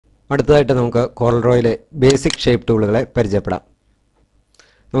അടുത്തതായിട്ട് നമുക്ക് coral ഡ്രോയിലെ basic shape ടൂളുകളെ പരിചയപ്പെടാം.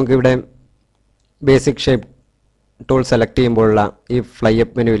 നമുക്കിവിടെ ബേസിക് ഷേപ്പ് ടൂൾ സെലക്ട് ചെയ്യുമ്പോഴുള്ള ഈ ഫ്ലൈ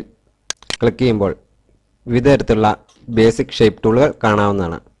അപ്പ് മെനുവിൽ ക്ലിക്ക് ചെയ്യുമ്പോൾ വിവിധ തരത്തിലുള്ള ബേസിക് ഷേപ്പ് ടൂളുകൾ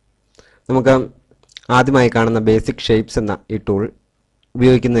കാണാവുന്നതാണ്. നമുക്ക് ആദ്യമായി കാണുന്ന ബേസിക് ഷേപ്സ് എന്ന ഈ ടൂൾ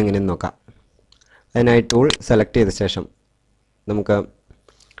ഉപയോഗിക്കുന്നത് എങ്ങനെയെന്ന് നോക്കാം. അതിനായി ടൂൾ സെലക്ട് ചെയ്ത ശേഷം നമുക്ക്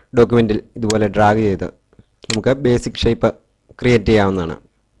ഡോക്യുമെൻറ്റിൽ ഇതുപോലെ ഡ്രാഗ് ചെയ്ത് നമുക്ക് ബേസിക് ഷേപ്പ് ക്രിയേറ്റ് ചെയ്യാവുന്നതാണ്.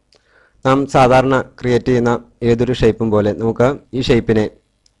 നാം സാധാരണ ക്രിയേറ്റ് ചെയ്യുന്ന ഏതൊരു ഷേപ്പും പോലെ നമുക്ക് ഈ ഷേപ്പിനെ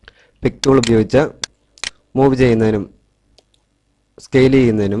പിക്ക് ടൂൾ ഉപയോഗിച്ച് മൂവ് ചെയ്യുന്നതിനും സ്കെയിൽ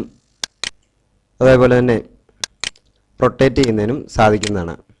ചെയ്യുന്നതിനും അതേപോലെ തന്നെ റൊട്ടേറ്റ് ചെയ്യുന്നതിനും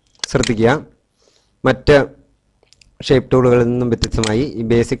സാധിക്കുന്നതാണ്. ശ്രദ്ധിക്കുക, മറ്റ് ഷേപ്പ് ടൂളുകളിൽ നിന്നും വ്യത്യസ്തമായി ഈ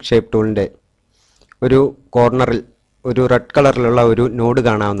ബേസിക് ഷേപ്പ് ടൂളിൻ്റെ ഒരു കോർണറിൽ ഒരു റെഡ് കളറിലുള്ള ഒരു നോഡ്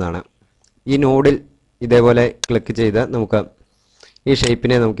കാണാവുന്നതാണ്. ഈ നോഡിൽ ഇതേപോലെ ക്ലിക്ക് ചെയ്ത് നമുക്ക് ഈ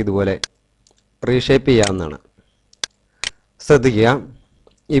ഷേപ്പിനെ നമുക്കിതുപോലെ റീഷേപ്പ് ചെയ്യാവുന്നതാണ്. ശ്രദ്ധിക്കുക,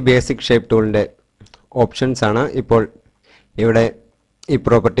 ഈ ബേസിക് ഷേപ്പ് ടൂളിൻ്റെ ഓപ്ഷൻസ് ആണ് ഇപ്പോൾ ഇവിടെ ഈ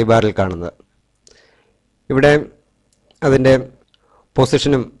പ്രോപ്പർട്ടി ബാറിൽ കാണുന്നത്. ഇവിടെ അതിൻ്റെ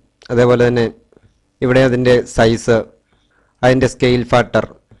പൊസിഷനും അതേപോലെ തന്നെ ഇവിടെ അതിൻ്റെ സൈസ്, അതിൻ്റെ സ്കെയിൽ ഫാക്ടർ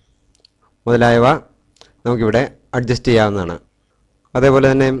മുതലായവ നമുക്കിവിടെ അഡ്ജസ്റ്റ് ചെയ്യാവുന്നതാണ്. അതേപോലെ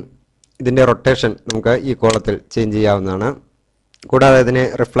തന്നെ ഇതിൻ്റെ റൊട്ടേഷൻ നമുക്ക് ഈ കോളത്തിൽ ചേഞ്ച് ചെയ്യാവുന്നതാണ്. കൂടാതെ അതിനെ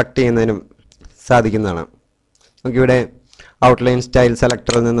റിഫ്ലക്റ്റ് ചെയ്യുന്നതിനും സാധിക്കുന്നതാണ്. നമുക്കിവിടെ ഔട്ട്ലൈൻ സ്റ്റൈൽ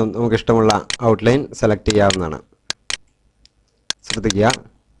സെലക്ടറിൽ നിന്നും നമുക്കിഷ്ടമുള്ള ഔട്ട്ലൈൻ സെലക്ട് ചെയ്യാവുന്നതാണ്. ശ്രദ്ധിക്കുക,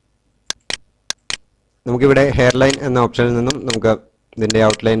 നമുക്കിവിടെ ഹെയർ ലൈൻ എന്ന ഓപ്ഷനിൽ നിന്നും നമുക്ക് ഇതിൻ്റെ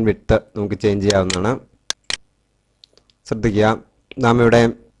ഔട്ട്ലൈൻ വിഡ്ത്ത് നമുക്ക് ചേഞ്ച് ചെയ്യാവുന്നതാണ്. ശ്രദ്ധിക്കുക, നാം ഇവിടെ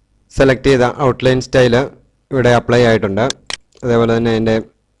സെലക്ട് ചെയ്ത ഔട്ട്ലൈൻ സ്റ്റൈല് ഇവിടെ അപ്ലൈ ആയിട്ടുണ്ട്. അതേപോലെ തന്നെ അതിൻ്റെ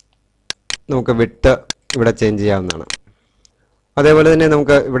നമുക്ക് വിഡ്ത്ത് ഇവിടെ ചേഞ്ച് ചെയ്യാവുന്നതാണ്. അതേപോലെ തന്നെ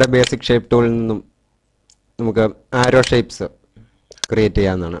നമുക്ക് ഇവിടെ ബേസിക് ഷേപ്പ് ടൂളിൽ നിന്നും നമുക്ക് ആരോ ഷേപ്സ് ക്രിയേറ്റ്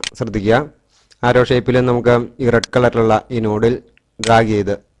ചെയ്യാവുന്നതാണ്. ശ്രദ്ധിക്കുക, ആരോ ഷേപ്പിൽ നമുക്ക് ഈ റെഡ് കളറിലുള്ള ഈ നോഡിൽ ഡ്രാഗ്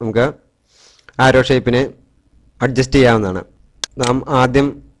ചെയ്ത് നമുക്ക് ആരോ ഷേപ്പിനെ അഡ്ജസ്റ്റ് ചെയ്യാവുന്നതാണ്. നാം ആദ്യം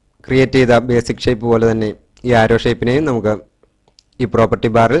ക്രിയേറ്റ് ചെയ്ത ബേസിക് ഷേപ്പ് പോലെ തന്നെ ഈ ആരോ ഷേപ്പിനെയും നമുക്ക് ഈ പ്രോപ്പർട്ടി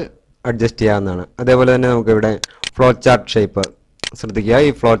ബാറിൽ അഡ്ജസ്റ്റ് ചെയ്യാവുന്നതാണ്. അതേപോലെ തന്നെ നമുക്ക് ഇവിടെ ഫ്ലോ ചാർട്ട് ഷേപ്പ്, ശ്രദ്ധിക്കുക,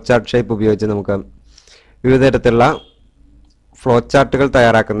 ഈ ഫ്ലോ ചാർട്ട് ഷേപ്പ് ഉപയോഗിച്ച് നമുക്ക് വിവിധ തരത്തിലുള്ള ഫ്ലോ ചാർട്ടുകൾ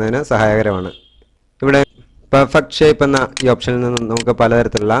തയ്യാറാക്കുന്നതിന് സഹായകരമാണ്. ഇവിടെ പെർഫെക്റ്റ് ഷേപ്പ് എന്ന ഈ ഓപ്ഷനിൽ നിന്നും നമുക്ക്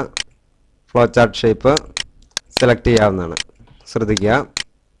പലതരത്തിലുള്ള ഫ്ലോ ചാർട്ട് ഷേപ്പ് സെലക്ട് ചെയ്യാവുന്നതാണ്. ശ്രദ്ധിക്കുക,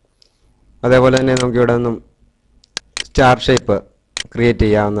 അതേപോലെ തന്നെ നമുക്കിവിടെ നിന്നും സ്റ്റാർ ഷേപ്പ് ക്രിയേറ്റ്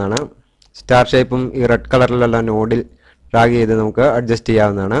ചെയ്യാവുന്നതാണ്. സ്റ്റാർ ഷേപ്പും ഈ റെഡ് കളറിലുള്ള നോഡിൽ ഡ്രാഗ് ചെയ്ത് നമുക്ക് അഡ്ജസ്റ്റ്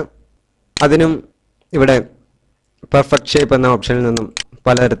ചെയ്യാവുന്നതാണ്. അതിനും ഇവിടെ പെർഫെക്റ്റ് ഷേപ്പ് എന്ന ഓപ്ഷനിൽ നിന്നും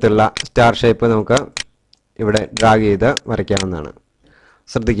പലതരത്തിലുള്ള സ്റ്റാർ ഷേപ്പ് നമുക്ക് ഇവിടെ ഡ്രാഗ് ചെയ്ത് വരയ്ക്കാവുന്നതാണ്.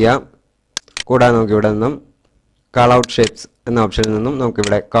 ശ്രദ്ധിക്കുക, കൂടാതെ നമുക്കിവിടെ നിന്നും കാൾ ഔട്ട് ഷേപ്സ് എന്ന ഓപ്ഷനിൽ നിന്നും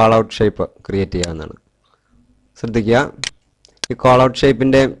നമുക്കിവിടെ കാൾ ഔട്ട് ഷേപ്പ് ക്രിയേറ്റ് ചെയ്യാവുന്നതാണ്. ശ്രദ്ധിക്കുക, ഈ കോൾ ഔട്ട്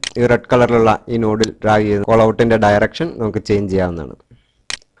ഷേപ്പിൻ്റെ ഈ റെഡ് കളറിലുള്ള ഈ നോഡിൽ ഡ്രാഗ് ചെയ്ത് കോൾ ഔട്ടിൻ്റെ ഡയറക്ഷൻ നമുക്ക് ചേഞ്ച് ചെയ്യാവുന്നതാണ്.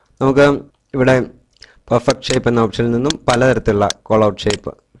 നമുക്ക് ഇവിടെ പെർഫെക്റ്റ് ഷേപ്പ് എന്ന ഓപ്ഷനിൽ നിന്നും പലതരത്തിലുള്ള കോൾ ഔട്ട്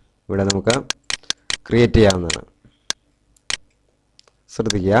ഷേപ്പ് ഇവിടെ നമുക്ക് ക്രിയേറ്റ് ചെയ്യാവുന്നതാണ്.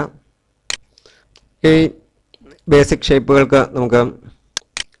 ശ്രദ്ധിക്കുക, ഈ ബേസിക് ഷേപ്പുകൾക്ക് നമുക്ക്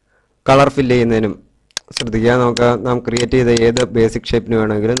കളർ ഫില്ല് ചെയ്യുന്നതിനും ശ്രദ്ധിക്കുക, നമുക്ക് നാം ക്രിയേറ്റ് ചെയ്ത ഏത് ബേസിക് ഷേപ്പിന്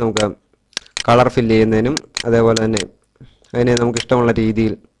വേണമെങ്കിലും നമുക്ക് കളർ ഫില്ല് ചെയ്യുന്നതിനും അതേപോലെ തന്നെ അതിനെ നമുക്കിഷ്ടമുള്ള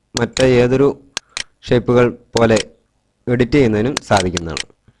രീതിയിൽ മറ്റ് ഏതൊരു ഷേപ്പുകൾ പോലെ എഡിറ്റ് ചെയ്യുന്നതിനും സാധിക്കുന്നതാണ്.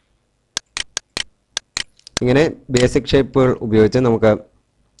 ഇങ്ങനെ ബേസിക് ഷേപ്പുകൾ ഉപയോഗിച്ച് നമുക്ക്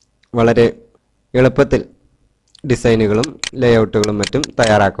വളരെ എളുപ്പത്തിൽ ഡിസൈനുകളും ലേഔട്ടുകളും മറ്റും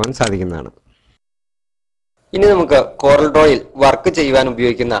തയ്യാറാക്കുവാൻ സാധിക്കുന്നതാണ്. ഇനി നമുക്ക് കോറൽ ഡ്രോയിൽ വർക്ക് ചെയ്യുവാൻ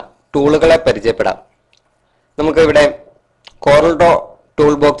ഉപയോഗിക്കുന്ന ടൂളുകളെ പരിചയപ്പെടാം. നമുക്ക് ഇവിടെ കോറൽ ഡ്രോ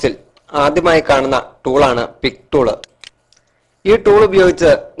ടൂൾ ബോക്സിൽ ആദ്യമായി കാണുന്ന ടൂളാണ് പിക്ക് ടൂള്. ഈ ടൂൾ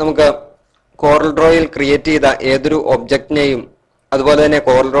ഉപയോഗിച്ച് നമുക്ക് കോറൽ ഡ്രോയിൽ ക്രിയേറ്റ് ചെയ്ത ഏതൊരു ഒബ്ജക്റ്റിനെയും അതുപോലെ തന്നെ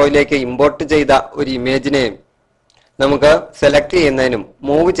കോറൽ ഡ്രോയിലേക്ക് ഇമ്പോർട്ട് ചെയ്ത ഒരു ഇമേജിനെയും നമുക്ക് സെലക്ട് ചെയ്യുന്നതിനും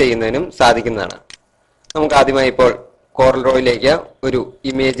മൂവ് ചെയ്യുന്നതിനും സാധിക്കുന്നതാണ്. നമുക്ക് ആദ്യമായി ഇപ്പോൾ കോറൽ ഡ്രോയിലേക്ക് ഒരു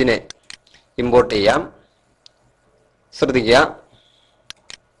ഇമേജിനെ ഇമ്പോർട്ട് ചെയ്യാം. ശ്രദ്ധിക്കുക,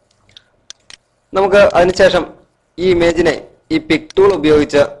 നമുക്ക് അതിനുശേഷം ഈ ഇമേജിനെ ഈ പിക്ക് ടൂൾ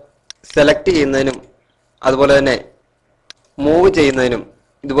ഉപയോഗിച്ച് സെലക്ട് ചെയ്യുന്നതിനും അതുപോലെ തന്നെ മൂവ് ചെയ്യുന്നതിനും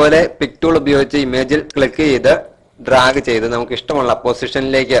ഇതുപോലെ പിക്ക് ടൂൾ ഉപയോഗിച്ച് ഇമേജിൽ ക്ലിക്ക് ചെയ്ത് ഡ്രാഗ് ചെയ്ത് നമുക്ക് ഇഷ്ടമുള്ള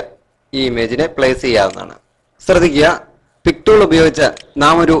പൊസിഷനിലേക്ക് ഈ ഇമേജിനെ പ്ലേസ് ചെയ്യാവുന്നതാണ്. ശ്രദ്ധിക്കുക, പിക്ക് ടൂൾ ഉപയോഗിച്ച്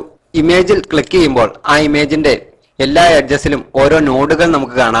നാം ഒരു ഇമേജിൽ ക്ലിക്ക് ചെയ്യുമ്പോൾ ആ ഇമേജിന്റെ എല്ലാ എഡ്ജസിലും ഓരോ നോഡുകൾ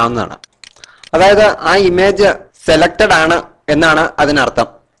നമുക്ക് കാണാവുന്നതാണ്. അതായത് ആ ഇമേജ് സെലക്റ്റഡ് ആണ് എന്നാണ് അതിനർത്ഥം.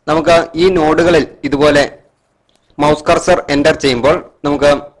 നമുക്ക് ഈ നോഡുകളിൽ ഇതുപോലെ മൗസ് കർസർ എൻ്റർ ചെയ്യുമ്പോൾ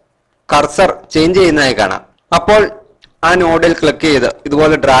നമുക്ക് കർസർ ചേഞ്ച് ചെയ്യുന്നതായി കാണാം. അപ്പോൾ ആ നോഡിൽ ക്ലിക്ക് ചെയ്ത്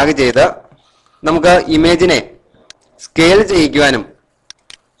ഇതുപോലെ ഡ്രാഗ് ചെയ്ത് നമുക്ക് ഇമേജിനെ സ്കെയിൽ ചെയ്യിക്കുവാനും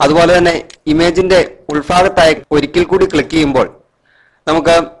അതുപോലെ തന്നെ ഇമേജിന്റെ ഉൾഭാഗത്തായി ഒരിക്കൽ കൂടി ക്ലിക്ക് ചെയ്യുമ്പോൾ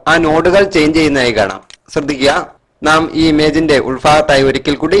നമുക്ക് ആ നോഡുകൾ ചേഞ്ച് ചെയ്യുന്നതായി കാണാം. ശ്രദ്ധിക്കുക, നാം ഈ ഇമേജിന്റെ ഉൾഭാഗത്തായി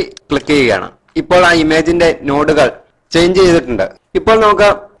ഒരിക്കൽ കൂടി ക്ലിക്ക് ചെയ്യുകയാണ്. ഇപ്പോൾ ആ ഇമേജിന്റെ നോഡുകൾ ചേഞ്ച് ചെയ്തിട്ടുണ്ട്. ഇപ്പോൾ നമുക്ക്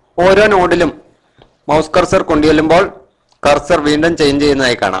ഓരോ നോഡിലും മൗസ് കർസർ കൊണ്ടുചെല്ലുമ്പോൾ കർസർ വീണ്ടും ചേഞ്ച്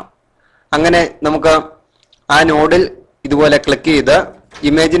ചെയ്യുന്നതായി കാണാം. അങ്ങനെ നമുക്ക് ആ നോഡിൽ ഇതുപോലെ ക്ലിക്ക് ചെയ്ത്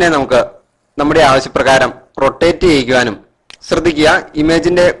ഇമേജിനെ നമുക്ക് നമ്മുടെ ആവശ്യപ്രകാരം റൊട്ടേറ്റ് ചെയ്യിക്കുവാനും, ശ്രദ്ധിക്കുക,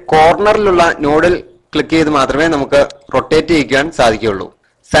 ഇമേജിന്റെ കോർണറിലുള്ള നോഡിൽ ക്ലിക്ക് ചെയ്ത് മാത്രമേ നമുക്ക് റൊട്ടേറ്റ് ചെയ്യിക്കുവാൻ സാധിക്കുകയുള്ളൂ.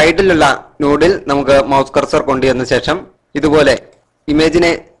 സൈഡിലുള്ള നോഡിൽ നമുക്ക് മൗസ് കർസർ കൊണ്ടുവന്ന ശേഷം ഇതുപോലെ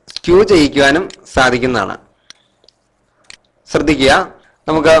ഇമേജിനെ സ്ക്യൂ ചെയ്യിക്കുവാനും സാധിക്കുന്നതാണ്. ശ്രദ്ധിക്കുക,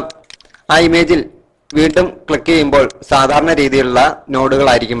 നമുക്ക് ആ ഇമേജിൽ വീണ്ടും ക്ലിക്ക് ചെയ്യുമ്പോൾ സാധാരണ രീതിയിലുള്ള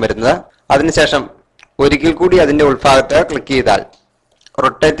നോഡുകളായിരിക്കും വരുന്നത്. അതിനുശേഷം ഒരിക്കൽ കൂടി അതിന്റെ ഉൾഭാഗത്ത് ക്ലിക്ക് ചെയ്താൽ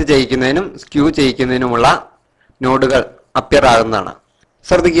റൊട്ടേറ്റ് ചെയ്യിക്കുന്നതിനും സ്ക്യൂ ചെയ്യിക്കുന്നതിനുമുള്ള നോഡുകൾ അപ്പിയർ ആകുന്നതാണ്.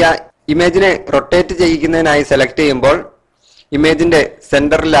 ശ്രദ്ധിക്കുക, ഇമേജിനെ റൊട്ടേറ്റ് ചെയ്യിക്കുന്നതിനായി സെലക്ട് ചെയ്യുമ്പോൾ ഇമേജിന്റെ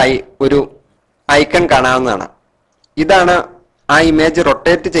സെന്ററിലായി ഒരു ഐക്കൺ കാണാവുന്നതാണ്. ഇതാണ് ആ ഇമേജ്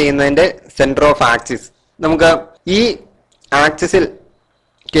റൊട്ടേറ്റ് ചെയ്യുന്നതിന്റെ സെന്റർ ഓഫ് ആക്സിസ്. നമുക്ക് ഈ ആക്സിസിൽ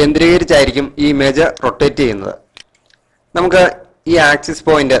കേന്ദ്രീകരിച്ചായിരിക്കും ഈ ഇമേജ് റൊട്ടേറ്റ് ചെയ്യുന്നത്. നമുക്ക് ഈ ആക്സിസ്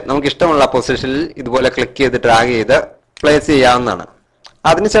പോയിന്റ് നമുക്ക് ഇഷ്ടമുള്ള പൊസിഷനിൽ ഇതുപോലെ ക്ലിക്ക് ചെയ്ത് ഡ്രാഗ് ചെയ്ത് പ്ലേസ് ചെയ്യാവുന്നതാണ്.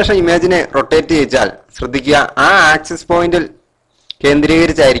 അതിനുശേഷം ഇമേജിനെ റൊട്ടേറ്റ് ചെയ്യിച്ചാൽ ശ്രദ്ധിക്കുക, ആ ആക്സിസ് പോയിന്റിൽ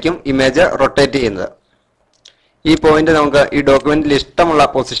കേന്ദ്രീകരിച്ചായിരിക്കും ഇമേജ് റൊട്ടേറ്റ് ചെയ്യുന്നത്. ഈ പോയിന്റ് നമുക്ക് ഈ ഡോക്യുമെന്റിൽ ഇഷ്ടമുള്ള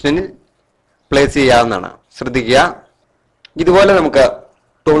പൊസിഷനിൽ പ്ലേസ് ചെയ്യാവുന്നതാണ്. ശ്രദ്ധിക്കുക, ഇതുപോലെ നമുക്ക്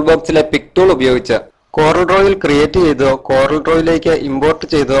ടൂൾ ബോക്സിലെ പിക് ടൂൾ ഉപയോഗിച്ച് കോറൽ ഡ്രോയിൽ ക്രിയേറ്റ് ചെയ്തതോ കോറൽ ഡ്രോയിലേക്ക് ഇമ്പോർട്ട്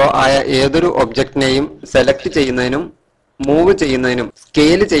ചെയ്തതോ ആയ ഏതൊരു ഒബ്ജക്റ്റിനെയും സെലക്ട് ചെയ്യുന്നതിനും മൂവ് ചെയ്യുന്നതിനും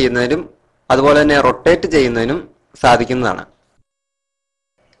സ്കെയിൽ ചെയ്യുന്നതിനും അതുപോലെ തന്നെ റൊട്ടേറ്റ് ചെയ്യുന്നതിനും സാധിക്കുന്നതാണ്.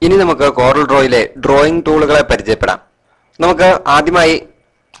 ഇനി നമുക്ക് കോറൽ ഡ്രോയിലെ ഡ്രോയിങ് ടൂളുകളെ പരിചയപ്പെടാം. നമുക്ക് ആദ്യമായി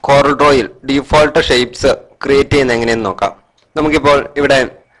കോറൽ ഡ്രോയിൽ ഡിഫോൾട്ട് ഷേപ്സ് ക്രിയേറ്റ് ചെയ്യുന്ന എങ്ങനെയെന്ന് നോക്കാം. നമുക്കിപ്പോൾ ഇവിടെ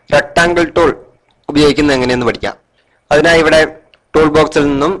റെക്ടാങ്കിൾ ടൂൾ ഉപയോഗിക്കുന്നത് എങ്ങനെയെന്ന് പഠിക്കാം. അതിനായി ഇവിടെ ടൂൾ ബോക്സിൽ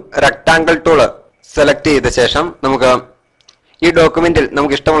നിന്നും റെക്ടാങ്കിൾ ടൂള് സെലക്ട് ചെയ്ത ശേഷം നമുക്ക് ഈ ഡോക്യുമെന്റിൽ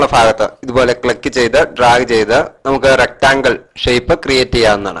നമുക്ക് ഇഷ്ടമുള്ള ഭാഗത്ത് ഇതുപോലെ ക്ലിക്ക് ചെയ്ത് ഡ്രാഗ് ചെയ്ത് നമുക്ക് റെക്ടാങ്കിൾ ഷേപ്പ് ക്രിയേറ്റ്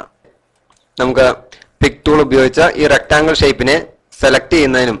ചെയ്യാവുന്നതാണ്. നമുക്ക് പിക് ടൂൾ ഉപയോഗിച്ച് ഈ റെക്ടാങ്കിൾ ഷേപ്പിനെ സെലക്ട്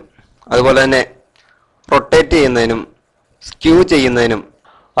ചെയ്യുന്നതിനും അതുപോലെ തന്നെ റൊട്ടേറ്റ് ചെയ്യുന്നതിനും സ്ക്യൂ ചെയ്യുന്നതിനും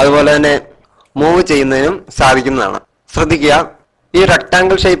അതുപോലെ തന്നെ മൂവ് ചെയ്യുന്നതിനും സാധിക്കുന്നതാണ്. ശ്രദ്ധിക്കുക, ഈ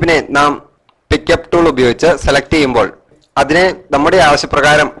റെക്ടാങ്കിൾ ഷേപ്പിനെ നാം പിക്കപ്പ് ടൂൾ ഉപയോഗിച്ച് സെലക്ട് ചെയ്യുമ്പോൾ അതിനെ നമ്മുടെ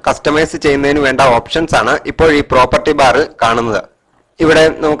ആവശ്യപ്രകാരം കസ്റ്റമൈസ് ചെയ്യുന്നതിന് വേണ്ട ഓപ്ഷൻസ് ആണ് ഇപ്പോൾ ഈ പ്രോപ്പർട്ടി ബാറിൽ കാണുന്നത്. ഇവിടെ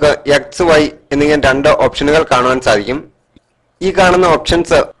നമുക്ക് എക്സ് വൈ എന്നിങ്ങനെ രണ്ട് ഓപ്ഷനുകൾ കാണുവാൻ സാധിക്കും. ഈ കാണുന്ന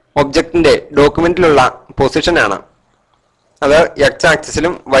ഓപ്ഷൻസ് ഒബ്ജക്റ്റിന്റെ ഡോക്യുമെന്റിലുള്ള പൊസിഷനാണ്. അത് എക്സ്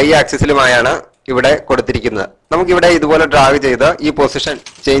ആക്സിസിലും വൈ ആക്സിസിലുമായാണ് ഇവിടെ കൊടുത്തിരിക്കുന്നത്. നമുക്കിവിടെ ഇതുപോലെ ഡ്രാഗ് ചെയ്ത് ഈ പൊസിഷൻ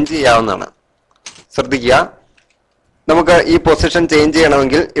ചേഞ്ച് ചെയ്യാവുന്നതാണ്. ശ്രദ്ധിക്കുക, നമുക്ക് ഈ പൊസിഷൻ ചേഞ്ച്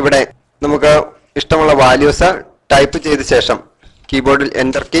ചെയ്യണമെങ്കിൽ ഇവിടെ നമുക്ക് ഇഷ്ടമുള്ള വാല്യൂസ് ടൈപ്പ് ചെയ്ത ശേഷം കീബോർഡിൽ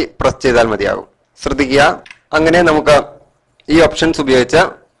എൻ്റർ കീ പ്രസ് ചെയ്താൽ മതിയാകും. ശ്രദ്ധിക്കുക, അങ്ങനെ നമുക്ക് ഈ ഓപ്ഷൻസ് ഉപയോഗിച്ച്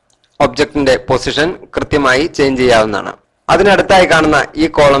ഒബ്ജക്റ്റിന്റെ പൊസിഷൻ കൃത്യമായി ചേഞ്ച് ചെയ്യാവുന്നതാണ്. അതിനടുത്തായി കാണുന്ന ഈ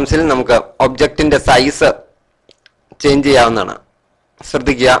കോളംസിൽ നമുക്ക് ഒബ്ജക്റ്റിന്റെ സൈസ് ചേഞ്ച് ചെയ്യാവുന്നതാണ്.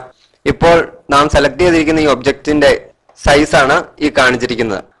 ശ്രദ്ധിക്കുക, ഇപ്പോൾ നാം സെലക്ട് ചെയ്തിരിക്കുന്ന ഈ ഒബ്ജക്റ്റിന്റെ സൈസാണ് ഈ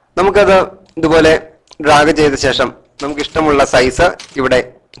കാണിച്ചിരിക്കുന്നത്. നമുക്കത് ഇതുപോലെ ഡ്രാഗ് ചെയ്ത ശേഷം നമുക്ക് ഇഷ്ടമുള്ള സൈസ് ഇവിടെ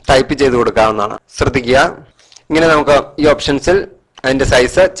ടൈപ്പ് ചെയ്ത് കൊടുക്കാവുന്നതാണ്. ശ്രദ്ധിക്കുക, ഇങ്ങനെ നമുക്ക് ഈ ഓപ്ഷൻസിൽ അതിന്റെ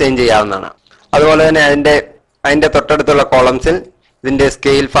സൈസ് ചേഞ്ച് ചെയ്യാവുന്നതാണ്. അതുപോലെ തന്നെ അതിന്റെ തൊട്ടടുത്തുള്ള കോളംസിൽ ഇതിന്റെ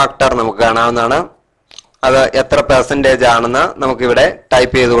സ്കെയിൽ ഫാക്ടർ നമുക്ക് കാണാവുന്നതാണ്. അത് എത്ര പെർസെന്റേജ് ആണെന്ന് നമുക്കിവിടെ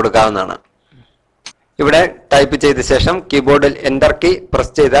ടൈപ്പ് ചെയ്ത് കൊടുക്കാവുന്നതാണ്. ഇവിടെ ടൈപ്പ് ചെയ്ത ശേഷം കീബോർഡിൽ എൻ്റർ കീ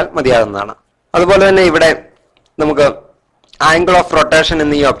പ്രസ് ചെയ്താൽ മതിയാകുന്നതാണ്. അതുപോലെ തന്നെ ഇവിടെ നമുക്ക് ആംഗിൾ ഓഫ് റൊട്ടേഷൻ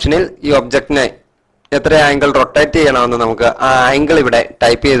എന്ന ഈ ഓപ്ഷനിൽ ഈ ഒബ്ജക്റ്റിനെ എത്ര ആംഗിൾ റൊട്ടേറ്റ് ചെയ്യണമെന്ന് നമുക്ക് ആ ആംഗിൾ ഇവിടെ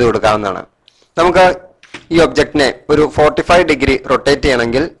ടൈപ്പ് ചെയ്ത് കൊടുക്കാവുന്നതാണ്. നമുക്ക് ഈ ഒബ്ജക്റ്റിനെ ഒരു 45 ഡിഗ്രി റൊട്ടേറ്റ്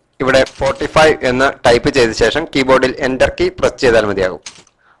ചെയ്യണമെങ്കിൽ ഇവിടെ 45 എന്ന് ടൈപ്പ് ചെയ്ത ശേഷം കീബോർഡിൽ എൻ്റർ കീ പ്രസ് ചെയ്താൽ മതിയാകും.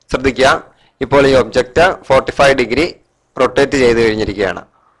 ശ്രദ്ധിക്കുക, ഇപ്പോൾ ഈ ഒബ്ജക്റ്റ് 45 ഡിഗ്രി റൊട്ടേറ്റ് ചെയ്ത് കഴിഞ്ഞിരിക്കുകയാണ്.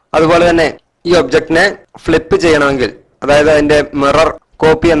 അതുപോലെ തന്നെ ഈ ഒബ്ജക്റ്റിനെ ഫ്ലിപ്പ് ചെയ്യണമെങ്കിൽ, അതായത് അതിന്റെ മിറർ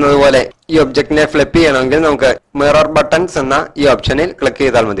കോപ്പി എന്നതുപോലെ ഈ ഒബ്ജക്റ്റിനെ ഫ്ലിപ്പ് ചെയ്യണമെങ്കിൽ നമുക്ക് മിറർ ബട്ടൺസ് എന്ന ഈ ഓപ്ഷനിൽ ക്ലിക്ക്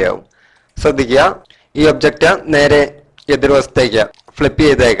ചെയ്താൽ മതിയാകും. ശ്രദ്ധിക്കുക, ഈ ഒബ്ജക്റ്റ് നേരെ എതിർവശത്തേക്ക് ഫ്ലിപ്പ്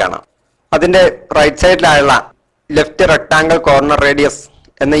ചെയ്തതായി കാണാം. അതിന്റെ right സൈഡിലായുള്ള left rectangle corner radius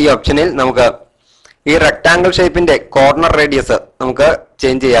എന്ന ഈ ഓപ്ഷനിൽ നമുക്ക് ഈ റെക്ടാങ്കിൾ ഷേപ്പിന്റെ കോർണർ റേഡിയസ് നമുക്ക്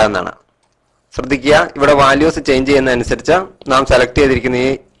ചേഞ്ച് ചെയ്യാവുന്നതാണ്. ശ്രദ്ധിക്കുക, ഇവിടെ വാല്യൂസ് ചേഞ്ച് ചെയ്യുന്നതനുസരിച്ച് നാം സെലക്ട് ചെയ്തിരിക്കുന്ന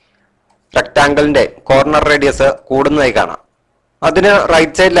ഈ റെക്ടാങ്കിളിന്റെ കോർണർ റേഡിയസ് കൂടുന്നതായി കാണാം. അതിന്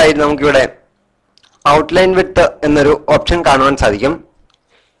റൈറ്റ് സൈഡിലായി നമുക്കിവിടെ ഔട്ട്ലൈൻ വിഡ്ത്ത് എന്നൊരു ഓപ്ഷൻ കാണുവാൻ സാധിക്കും.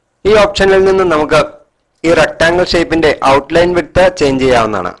 ഈ ഓപ്ഷനിൽ നിന്ന് നമുക്ക് ഈ റെക്ടാങ്കിൾ ഷേപ്പിന്റെ ഔട്ട്ലൈൻ വിഡ്ത്ത് ചേഞ്ച്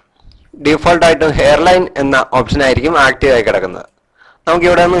ചെയ്യാവുന്നതാണ്. ഡീഫോൾട്ട് ആയിട്ടും ഹെയർലൈൻ എന്ന ഓപ്ഷൻ ആയിരിക്കും ആക്റ്റീവ് ആയി കിടക്കുന്നത്. നമുക്ക്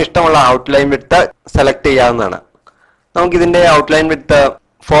ഇവിടെ നിന്ന് ഇഷ്ടമുള്ള ഔട്ട്ലൈൻ വിഡ്ത്ത് സെലക്ട് ചെയ്യാവുന്നതാണ്. നമുക്ക് ഇതിന്റെ ഔട്ട്ലൈൻ വിഡ്ത്ത്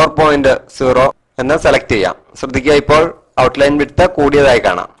 4.0 എന്ന് സെലക്ട് ചെയ്യാം. ശ്രദ്ധിക്കുക, ഇപ്പോൾ ഔട്ട്ലൈൻ വിഡ്ത്ത് കൂടിയതായി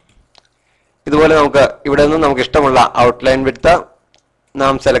കാണാം. ഇതുപോലെ നമുക്ക് ഇവിടെ നിന്ന് നമുക്ക് ഇഷ്ടമുള്ള ഔട്ട്ലൈൻ വിഡ്ത്ത്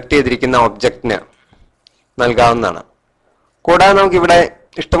നാം സെലക്ട് ചെയ്തിരിക്കുന്ന ഒബ്ജക്റ്റിന് നൽകാവുന്നതാണ്. കൂടാതെ നമുക്ക് ഇവിടെ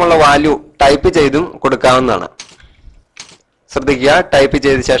ഇഷ്ടമുള്ള വാല്യൂ ടൈപ്പ് ചെയ്തും കൊടുക്കാവുന്നതാണ്. ശ്രദ്ധിക്കുക, ടൈപ്പ്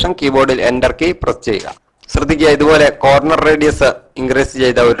ചെയ്ത ശേഷം കീബോർഡിൽ എന്റർ കീ പ്രസ് ചെയ്യുക. ശ്രദ്ധിക്കുക, ഇതുപോലെ കോർണർ റേഡിയസ് ഇൻക്രീസ്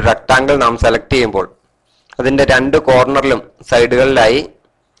ചെയ്ത ഒരു റെക്ടാങ്കിൾ നാം സെലക്ട് ചെയ്യുമ്പോൾ അതിന്റെ രണ്ട് കോർണറിലും സൈഡുകളിലായി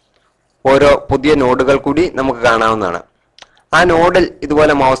ഓരോ പുതിയ നോഡുകൾ കൂടി നമുക്ക് കാണാവുന്നതാണ്. ആ നോഡിൽ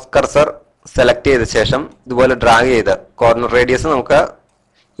ഇതുപോലെ മൗസ് കർസർ സെലക്ട് ചെയ്ത ശേഷം ഇതുപോലെ ഡ്രാഗ് ചെയ്ത് കോർണർ റേഡിയസ് നമുക്ക്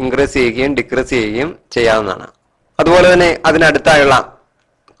ഇൻക്രീസ് ചെയ്യുകയും ഡിക്രീസ് ചെയ്യുകയും ചെയ്യാവുന്നതാണ്. അതുപോലെ തന്നെ അതിനടുത്തായുള്ള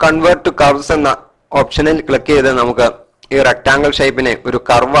കൺവേർട്ട് ടു കർവ്സ് എന്ന ഓപ്ഷനിൽ ക്ലിക്ക് ചെയ്ത് നമുക്ക് ഈ റെക്ടാങ്കിൾ ഷേപ്പിനെ ഒരു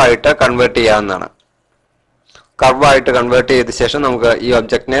കർവായിട്ട് കൺവേർട്ട് ചെയ്യാവുന്നതാണ്. കർവായിട്ട് കൺവേർട്ട് ചെയ്ത ശേഷം നമുക്ക് ഈ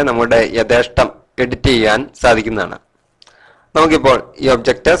ഒബ്ജക്റ്റിനെ നമ്മുടെ യഥേഷ്ടം എഡിറ്റ് ചെയ്യാൻ സാധിക്കുന്നതാണ്. നമുക്കിപ്പോൾ ഈ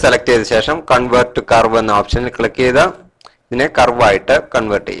ഒബ്ജക്റ്റ് സെലക്ട് ചെയ്ത ശേഷം കൺവേർട്ട് ടു കർവ് എന്ന ഓപ്ഷനിൽ ക്ലിക്ക് ചെയ്ത് ഇതിനെ കർവായിട്ട്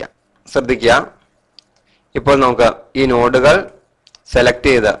കൺവേർട്ട് ചെയ്യാം. ശ്രദ്ധിക്കുക, ഇപ്പോൾ നമുക്ക് ഈ നോഡുകൾ സെലക്ട്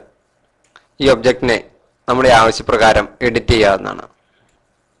ചെയ്ത് ഈ ഒബ്ജക്റ്റിനെ നമ്മുടെ ആവശ്യപ്രകാരം എഡിറ്റ് ചെയ്യാവുന്നതാണ്.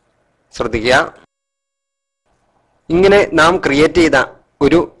 ശ്രദ്ധിക്കുക, ഇങ്ങനെ നാം ക്രിയേറ്റ് ചെയ്ത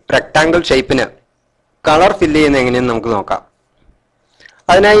ഒരു റെക്ടാങ്കിൾ ഷേപ്പിന് കളർ ഫില്ല് ചെയ്യുന്ന എങ്ങനെയെന്ന് നമുക്ക് നോക്കാം.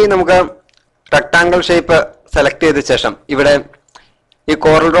 അതിനായി നമുക്ക് റെക്ടാങ്കിൾ ഷേപ്പ് സെലക്ട് ചെയ്ത ശേഷം ഇവിടെ ഈ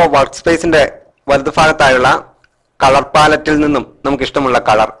കോറൽ ഡ്രോ വർക്ക് സ്പേസിന്റെ വലതുഭാഗത്തായുള്ള കളർ പാലറ്റിൽ നിന്നും നമുക്ക് ഇഷ്ടമുള്ള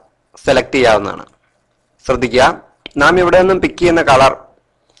കളർ സെലക്ട് ചെയ്യാവുന്നതാണ്. ശ്രദ്ധിക്കുക, നാം ഇവിടെ നിന്നും പിക്ക് ചെയ്യുന്ന കളർ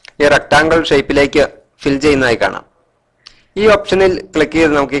ഈ റെക്ടാങ്കിൾ ഷേപ്പിലേക്ക് ഫിൽ ചെയ്യുന്നതായി കാണാം. ഈ ഓപ്ഷനിൽ ക്ലിക്ക്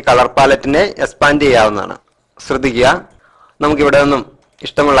ചെയ്ത് നമുക്ക് ഈ കളർ പാലറ്റിനെ എക്സ്പാൻഡ് ചെയ്യാവുന്നതാണ്. ശ്രദ്ധിക്കുക, നമുക്ക് ഇവിടെ നിന്നും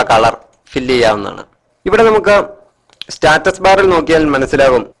ഇഷ്ടമുള്ള കളർ ഫില്ല് ചെയ്യാവുന്നതാണ്. ഇവിടെ നമുക്ക് സ്റ്റാറ്റസ് ബാറിൽ നോക്കിയാൽ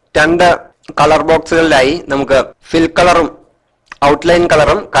മനസ്സിലാകും, രണ്ട് കളർ ബോക്സുകളിലായി നമുക്ക് ഫിൽ കളറും ഔട്ട്ലൈൻ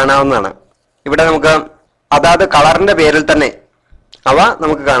കളറും കാണാവുന്നതാണ്. ഇവിടെ നമുക്ക് അതാത് കളറിന്റെ പേരിൽ തന്നെ അവ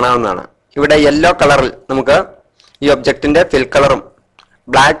നമുക്ക് കാണാവുന്നതാണ്. ഇവിടെ യെല്ലോ കളറിൽ നമുക്ക് ഈ ഒബ്ജക്റ്റിന്റെ ഫിൽ കളറും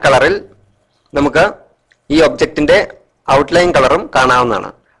ബ്ലാക്ക് കളറിൽ നമുക്ക് ഈ ഒബ്ജക്റ്റിന്റെ ഔട്ട്ലൈൻ കളറും കാണാവുന്നതാണ്.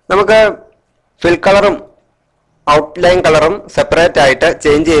 നമുക്ക് ഫിൽ കളറും ഔട്ട്ലൈൻ കളറും സെപ്പറേറ്റ് ആയിട്ട്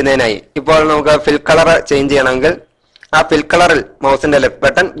ചേഞ്ച് ചെയ്യുന്നതിനായി ഇപ്പോൾ നമുക്ക് ഫിൽ കളർ ചേഞ്ച് ചെയ്യണമെങ്കിൽ ആ ഫിൽ കളറിൽ മൗസിന്റെ ലെഫ്റ്റ്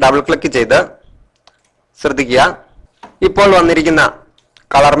ബട്ടൺ ഡബിൾ ക്ലിക്ക് ചെയ്ത് ശ്രദ്ധിക്കുക, ഇപ്പോൾ വന്നിരിക്കുന്ന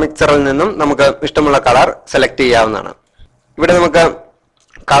കളർ മിക്സറിൽ നിന്നും നമുക്ക് ഇഷ്ടമുള്ള കളർ സെലക്ട് ചെയ്യാവുന്നതാണ്. ഇവിടെ നമുക്ക്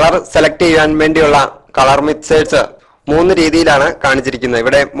കളർ സെലക്ട് ചെയ്യാൻ വേണ്ടിയുള്ള കളർ മിക്സേഴ്സ് 3 രീതിയിലാണ് കാണിച്ചിരിക്കുന്നത്.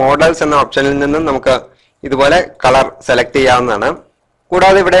 ഇവിടെ മോഡൽസ് എന്ന ഓപ്ഷനിൽ നിന്നും നമുക്ക് ഇതുപോലെ കളർ സെലക്ട് ചെയ്യാവുന്നതാണ്.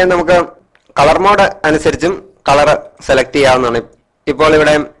 കൂടാതെ ഇവിടെ നമുക്ക് കളർ മോഡ് അനുസരിച്ചും കളർ സെലക്ട് ചെയ്യാവുന്നതാണ്. ഇപ്പോൾ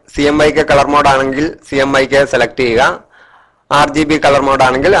ഇവിടെ CMYK കളർ മോഡ് ആണെങ്കിൽ CMYK സെലക്ട് ചെയ്യുക, RGB കളർ മോഡ്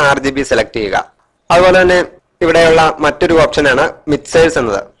ആണെങ്കിൽ RGB സെലക്ട് ചെയ്യുക. അതുപോലെ തന്നെ ഇവിടെയുള്ള മറ്റൊരു ഓപ്ഷനാണ് മിക്സേഴ്സ്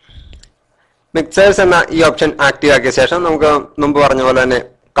എന്നത്. മിക്സേഴ്സ് എന്ന ഈ ഓപ്ഷൻ ആക്റ്റീവ് ആക്കിയ ശേഷം നമുക്ക് മുമ്പ് പറഞ്ഞ പോലെ തന്നെ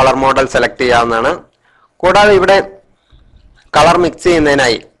കളർ മോഡൽ സെലക്ട് ചെയ്യാവുന്നതാണ്. കൂടാതെ ഇവിടെ കളർ മിക്സ്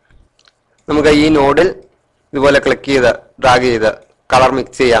ചെയ്യുന്നതിനായി നമുക്ക് ഈ നോഡിൽ ഇതുപോലെ ക്ലിക്ക് ചെയ്ത് ഡ്രാഗ് ചെയ്ത് കളർ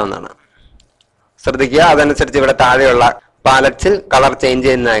മിക്സ് ചെയ്യാവുന്നതാണ്. ശ്രദ്ധിക്കുക, അതനുസരിച്ച് ഇവിടെ താഴെയുള്ള പാലറ്റ്സിൽ കളർ ചേഞ്ച്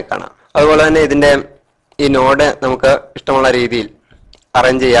ചെയ്യുന്നതായി കാണാം. അതുപോലെ തന്നെ ഇതിന്റെ ഈ നോഡ് നമുക്ക് ഇഷ്ടമുള്ള രീതിയിൽ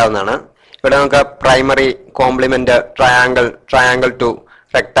അറേഞ്ച് ചെയ്യാവുന്നതാണ്. ഇവിടെ നമുക്ക് primary, complement, triangle, triangle 2,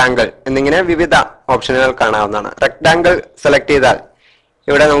 rectangle എന്നിങ്ങനെ വിവിധ ഓപ്ഷനുകൾ കാണാവുന്നതാണ്. റെക്ടാങ്കിൾ സെലക്ട് ചെയ്താൽ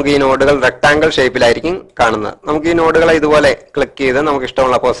ഇവിടെ നമുക്ക് ഈ നോഡുകൾ റെക്ടാങ്കിൾ ഷേപ്പിലായിരിക്കും കാണുന്നത്. നമുക്ക് ഈ നോഡുകളെ ഇതുപോലെ ക്ലിക്ക് ചെയ്ത് നമുക്ക്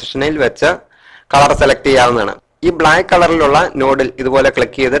ഇഷ്ടമുള്ള പൊസിഷനിൽ വെച്ച് കളർ സെലക്ട് ചെയ്യാവുന്നതാണ്. ഈ ബ്ലാക്ക് കളറിലുള്ള നോഡിൽ ഇതുപോലെ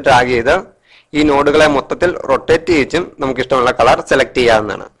ക്ലിക്ക് ചെയ്ത് ഡ്രാഗ് ചെയ്ത് ഈ നോഡുകളെ മൊത്തത്തിൽ റൊട്ടേറ്റ് ചെയ്യിച്ചും നമുക്ക് ഇഷ്ടമുള്ള കളർ സെലക്ട്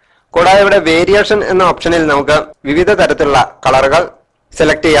ചെയ്യാവുന്നതാണ്. കൂടാതെ ഇവിടെ വേരിയേഷൻ എന്ന ഓപ്ഷനിൽ നമുക്ക് വിവിധ തരത്തിലുള്ള കളറുകൾ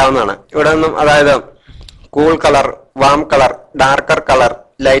സെലക്ട് ചെയ്യാവുന്നതാണ്. ഇവിടെ നിന്നും അതായത് cool colour, warm colour, darker colour,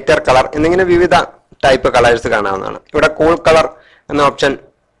 lighter colour എന്നിങ്ങനെ വിവിധ ടൈപ്പ് കളേഴ്സ് കാണാവുന്നതാണ്. ഇവിടെ കൂൾ കളർ എന്ന ഓപ്ഷൻ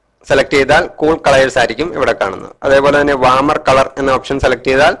സെലക്ട് ചെയ്താൽ കൂൾ കളേഴ്സ് ആയിരിക്കും ഇവിടെ കാണുന്നത്. അതേപോലെ തന്നെ വാമർ കളർ എന്ന ഓപ്ഷൻ സെലക്ട്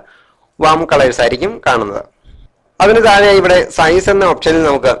ചെയ്താൽ വാം കളേഴ്സ് ആയിരിക്കും കാണുന്നത്. അതിന് താഴെ ഇവിടെ സൈസ് എന്ന ഓപ്ഷനിൽ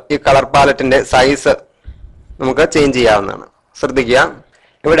നമുക്ക് ഈ കളർ പാലറ്റിന്റെ സൈസ് നമുക്ക് ചേഞ്ച് ചെയ്യാവുന്നതാണ്. ശ്രദ്ധിക്കുക,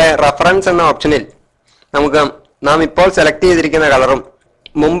 ഇവിടെ റെഫറൻസ് എന്ന ഓപ്ഷനിൽ നമുക്ക് നാം ഇപ്പോൾ സെലക്ട് ചെയ്തിരിക്കുന്ന കളറും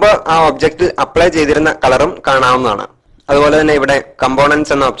മുമ്പ് ആ ഒബ്ജക്റ്റിൽ അപ്ലൈ ചെയ്തിരുന്ന കളറും കാണാവുന്നതാണ്. അതുപോലെ തന്നെ ഇവിടെ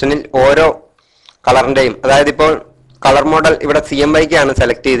കമ്പോണൻസ് എന്ന ഓപ്ഷനിൽ ഓരോ കളറിന്റെയും, അതായത് ഇപ്പോൾ കളർ മോഡൽ ഇവിടെ CMYK ആണ്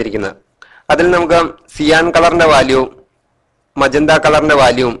സെലക്ട് ചെയ്തിരിക്കുന്നത്. അതിൽ നമുക്ക് സിയാൻ കളറിന്റെ വാല്യൂ, മജന്ത കളറിന്റെ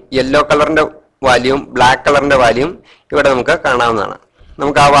വാല്യൂവും, യെല്ലോ കളറിന്റെ വാല്യൂവും, ബ്ലാക്ക് കളറിന്റെ വാല്യൂവും ഇവിടെ നമുക്ക് കാണാവുന്നതാണ്.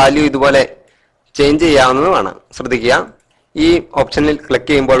 നമുക്ക് ആ വാല്യൂ ഇതുപോലെ ചേഞ്ച് ചെയ്യാവുന്നതുമാണ്. ശ്രദ്ധിക്കുക, ഈ ഓപ്ഷനിൽ ക്ലിക്ക്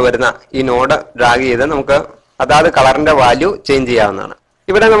ചെയ്യുമ്പോൾ വരുന്ന ഈ നോഡ് ഡ്രാഗ് ചെയ്ത് നമുക്ക് അതാത് കളറിന്റെ വാല്യൂ ചേഞ്ച് ചെയ്യാവുന്നതാണ്.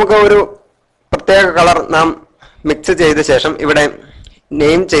 ഇവിടെ നമുക്ക് ഒരു പ്രത്യേക കളർ നാം മിക്സ് ചെയ്ത ശേഷം ഇവിടെ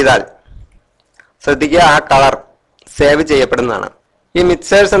നെയിം ചെയ്താൽ ശ്രദ്ധിക്കുക, ആ കളർ സേവ് ചെയ്യപ്പെടുന്നതാണ്. ഈ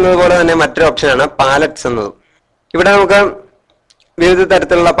മിക്സേഴ്സ് എന്നതുപോലെ തന്നെ മറ്റൊരു ഓപ്ഷനാണ് പാലറ്റ്സ് എന്നതും. ഇവിടെ നമുക്ക് വിവിധ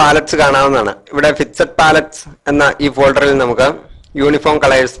തരത്തിലുള്ള പാലറ്റ്സ് കാണാവുന്നതാണ്. ഇവിടെ ഫിക്സഡ് പാലറ്റ്സ് എന്ന ഈ ഫോൾഡറിൽ നമുക്ക് യൂണിഫോം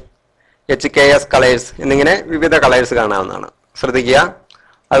കളേഴ്സ്, HKS കളേഴ്സ് എന്നിങ്ങനെ വിവിധ കളേഴ്സ് കാണാവുന്നതാണ്. ശ്രദ്ധിക്കുക.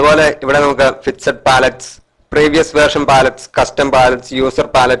 അതുപോലെ ഇവിടെ നമുക്ക് fixed palettes, previous version palettes, custom palettes, user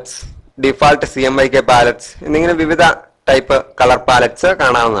palettes, default CMYK palettes എന്നിങ്ങനെ വിവിധ ടൈപ്പ് കളർ പാലറ്റ്സ്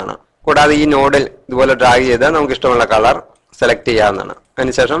കാണാവുന്നതാണ്. കൂടാതെ ഈ നോഡിൽ ഇതുപോലെ ഡ്രാഗ് ചെയ്ത് നമുക്ക് ഇഷ്ടമുള്ള കളർ സെലക്ട് ചെയ്യാവുന്നതാണ്.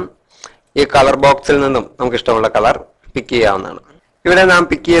 അതിനുശേഷം ഈ കളർ ബോക്സിൽ നിന്നും നമുക്ക് ഇഷ്ടമുള്ള കളർ പിക്ക് ചെയ്യാവുന്നതാണ്. ഇവിടെ നാം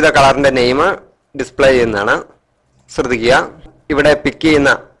പിക്ക് ചെയ്ത കളറിന്റെ നെയിം ഡിസ്പ്ലേ ചെയ്യുന്നതാണ്. ശ്രദ്ധിക്കുക, ഇവിടെ പിക്ക്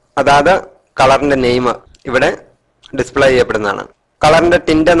ചെയ്യുന്ന അതാത് കളറിന്റെ നെയിം ഇവിടെ ഡിസ്പ്ലേ ചെയ്യപ്പെടുന്നതാണ്. കളറിന്റെ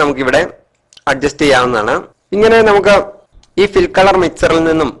ടിന്റ് നമുക്ക് ഇവിടെ അഡ്ജസ്റ്റ് ചെയ്യാവുന്നതാണ്. ഇങ്ങനെ നമുക്ക് ഈ ഫിൽ കളർ മിക്സറിൽ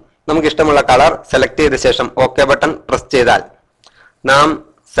നിന്നും നമുക്ക് ഇഷ്ടമുള്ള കളർ സെലക്ട് ചെയ്ത ശേഷം OK ബട്ടൺ പ്രസ് ചെയ്താൽ നാം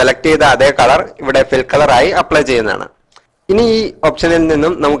സെലക്ട് ചെയ്ത അതേ കളർ ഇവിടെ ഫിൽ കളറായി അപ്ലൈ ചെയ്യുന്നതാണ്. ഇനി ഈ ഓപ്ഷനിൽ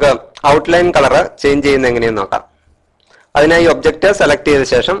നിന്നും നമുക്ക് ഔട്ട്ലൈൻ കളർ ചേഞ്ച് ചെയ്യുന്ന എങ്ങനെയെന്ന് നോക്കാം. അതിനായി ഒബ്ജക്റ്റ് സെലക്ട് ചെയ്ത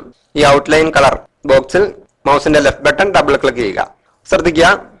ശേഷം ഈ ഔട്ട്ലൈൻ കളർ ബോക്സിൽ മൗസിന്റെ ലെഫ്റ്റ് ബട്ടൺ ഡബിൾ ക്ലിക്ക് ചെയ്യുക. ശ്രദ്ധിക്കുക,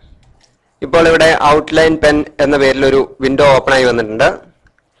 ഇപ്പോൾ ഇവിടെ ഔട്ട്ലൈൻ പെൻ എന്ന പേരിൽ ഒരു വിൻഡോ ഓപ്പൺ ആയി വന്നിട്ടുണ്ട്.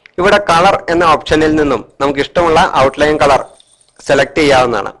 ഇവിടെ കളർ എന്ന ഓപ്ഷനിൽ നിന്നും നമുക്ക് ഇഷ്ടമുള്ള ഔട്ട്ലൈൻ കളർ സെലക്ട്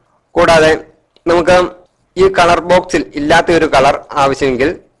ചെയ്യാവുന്നതാണ്. കൂടാതെ നമുക്ക് ഈ കളർ ബോക്സിൽ ഇല്ലാത്ത ഒരു കളർ ആവശ്യമെങ്കിൽ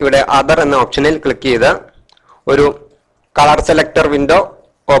ഇവിടെ അതർ എന്ന ഓപ്ഷനിൽ ക്ലിക്ക് ചെയ്ത് ഒരു കളർ സെലക്ടർ വിൻഡോ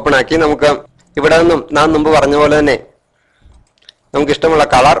ഓപ്പൺ ആക്കി നമുക്ക് ഇവിടെ നിന്നും നാം മുമ്പ് പറഞ്ഞ പോലെ തന്നെ നമുക്ക് ഇഷ്ടമുള്ള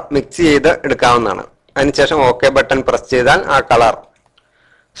കളർ മിക്സ് ചെയ്ത് എടുക്കാവുന്നതാണ്. അതിനുശേഷം OK ബട്ടൺ പ്രസ് ചെയ്താൽ ആ കളർ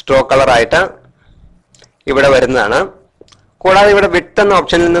സ്ട്രോക്ക് കളർ ആയിട്ട് ഇവിടെ വരുന്നതാണ്. കൂടാതെ ഇവിടെ വിഡ്ത്ത് എന്ന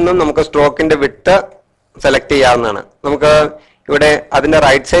ഓപ്ഷനിൽ നിന്നും നമുക്ക് സ്ട്രോക്കിന്റെ വിഡ്ത്ത് സെലക്ട് ചെയ്യാവുന്നതാണ്. നമുക്ക് ഇവിടെ അതിന്റെ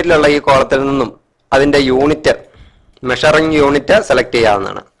റൈറ്റ് സൈഡിലുള്ള ഈ കോളത്തിൽ നിന്നും അതിന്റെ യൂണിറ്റ്, മെഷറിംഗ് യൂണിറ്റ് സെലക്ട്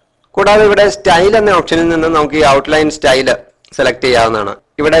ചെയ്യാവുന്നതാണ്. കൂടാതെ ഇവിടെ സ്റ്റൈൽ എന്ന ഓപ്ഷനിൽ നിന്നും നമുക്ക് ഈ ഔട്ട്ലൈൻ സ്റ്റൈല് സെലക്ട് ചെയ്യാവുന്നതാണ്.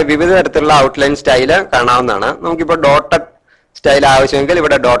 ഇവിടെ വിവിധ തരത്തിലുള്ള ഔട്ട്ലൈൻ സ്റ്റൈല് കാണാവുന്നതാണ്. നമുക്കിപ്പോൾ ഡോട്ടഡ് സ്റ്റൈൽ ആവശ്യമെങ്കിൽ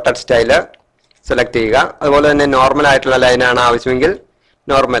ഇവിടെ ഡോട്ടഡ് സ്റ്റൈല് സെലക്ട് ചെയ്യുക. അതുപോലെ തന്നെ നോർമൽ ആയിട്ടുള്ള ലൈനാണ് ആവശ്യമെങ്കിൽ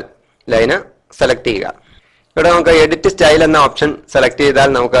നോർമൽ ലൈന് സെലക്ട് ചെയ്യുക. ഇവിടെ നമുക്ക് എഡിറ്റ് സ്റ്റൈൽ എന്ന ഓപ്ഷൻ സെലക്ട് ചെയ്താൽ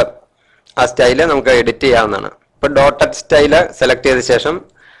നമുക്ക് ആ സ്റ്റൈല് നമുക്ക് എഡിറ്റ് ചെയ്യാവുന്നതാണ്. ഇപ്പൊ ഡോട്ടഡ് സ്റ്റൈല് സെലക്ട് ചെയ്ത ശേഷം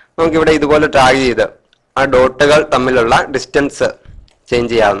നമുക്ക് ഇവിടെ ഇതുപോലെ ഡ്രാഗ് ചെയ്ത് ആ ഡോട്ടുകൾ തമ്മിലുള്ള ഡിസ്റ്റൻസ്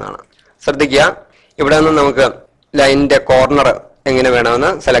ചേഞ്ച് ചെയ്യാവുന്നതാണ്. ശ്രദ്ധിക്കുക, ഇവിടെ നിന്ന് നമുക്ക് ലൈനിന്റെ കോർണർ എങ്ങനെ വേണമെന്ന്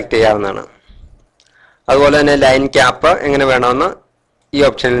സെലക്ട് ചെയ്യാവുന്നതാണ്. അതുപോലെ തന്നെ ലൈൻ ക്യാപ്പ് എങ്ങനെ വേണമെന്ന് ഈ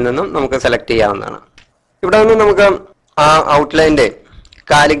ഓപ്ഷനിൽ നിന്നും നമുക്ക് സെലക്ട് ചെയ്യാവുന്നതാണ്. ഇവിടെ നിന്ന് നമുക്ക് ആ ഔട്ട്ലൈന്റെ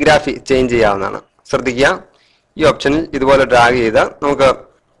കാലിഗ്രാഫി ചേഞ്ച് ചെയ്യാവുന്നതാണ്. ശ്രദ്ധിക്കുക, ഈ ഓപ്ഷനിൽ ഇതുപോലെ ഡ്രാഗ് ചെയ്ത് നമുക്ക്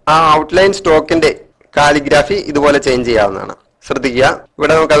ആ ഔട്ട്ലൈൻ സ്ട്രോക്കിന്റെ കാലിഗ്രാഫി ഇതുപോലെ ചേഞ്ച് ചെയ്യാവുന്നതാണ്. ശ്രദ്ധിക്കുക,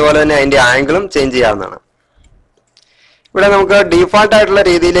 ഇവിടെ നമുക്ക് അതുപോലെ തന്നെ അതിന്റെ ആംഗിളും ചേഞ്ച് ചെയ്യാവുന്നതാണ്. ഇവിടെ നമുക്ക് ഡീഫാൾട്ട് ആയിട്ടുള്ള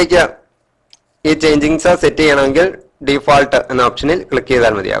രീതിയിലേക്ക് ഈ ചേഞ്ചിങ്സ് സെറ്റ് ചെയ്യണമെങ്കിൽ ഡീഫാൾട്ട് എന്ന ഓപ്ഷനിൽ ക്ലിക്ക്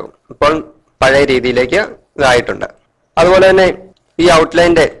ചെയ്താൽ മതിയാകും. ഇപ്പോൾ പഴയ രീതിയിലേക്ക് ഇതായിട്ടുണ്ട്. അതുപോലെ തന്നെ ഈ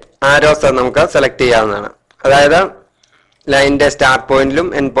ഔട്ട്ലൈന്റെ ആരോസ് നമുക്ക് സെലക്ട് ചെയ്യാവുന്നതാണ്. അതായത് ലൈനിന്റെ സ്റ്റാർട്ട് പോയിന്റിലും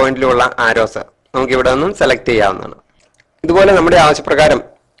എൻഡ് പോയിന്റിലും ഉള്ള ആരോസ് നമുക്ക് ഇവിടെ നിന്നും സെലക്ട് ചെയ്യാവുന്നതാണ്. ഇതുപോലെ നമ്മുടെ ആവശ്യപ്രകാരം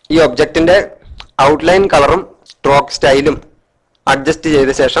ഈ ഒബ്ജക്റ്റിന്റെ ഔട്ട്ലൈൻ കളറും സ്ട്രോക്ക് സ്റ്റൈലും അഡ്ജസ്റ്റ്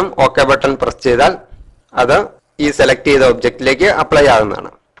ചെയ്ത ശേഷം OK ബട്ടൺ പ്രസ് ചെയ്താൽ അത് ഈ സെലക്ട് ചെയ്ത ഒബ്ജക്റ്റിലേക്ക് അപ്ലൈ ആകുന്നതാണ്.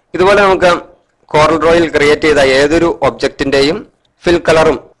 ഇതുപോലെ നമുക്ക് കോറൽ ഡ്രോയിൽ ക്രിയേറ്റ് ചെയ്ത ഏതൊരു ഒബ്ജക്റ്റിന്റെയും ഫിൽ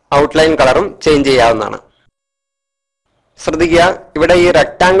കളറും ഔട്ട്ലൈൻ കളറും ചേഞ്ച് ചെയ്യാവുന്നതാണ്. ശ്രദ്ധിക്കുക, ഇവിടെ ഈ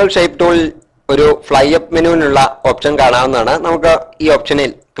റെക്ടാംഗിൾ ഷേപ്പ് ടൂളിൽ ഒരു ഫ്ലൈ അപ്പ് മെനുവിനുള്ള ഓപ്ഷൻ കാണാവുന്നതാണ്. നമുക്ക് ഈ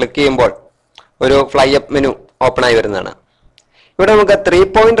ഓപ്ഷനിൽ ക്ലിക്ക് ചെയ്യുമ്പോൾ ഒരു ഫ്ലൈ അപ്പ് മെനു ഓപ്പൺ ആയി വരുന്നതാണ്. ഇവിടെ നമുക്ക് 3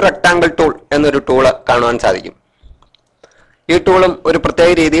 പോയിന്റ് റെക്ടാംഗിൾ ടൂൾ എന്നൊരു ടൂള് കാണുവാൻ സാധിക്കും. ഈ ടൂളും ഒരു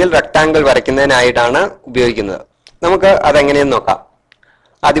പ്രത്യേക രീതിയിൽ റെക്ടാംഗിൾ വരയ്ക്കുന്നതിനായിട്ടാണ് ഉപയോഗിക്കുന്നത്. നമുക്ക് അതെങ്ങനെയെന്ന് നോക്കാം.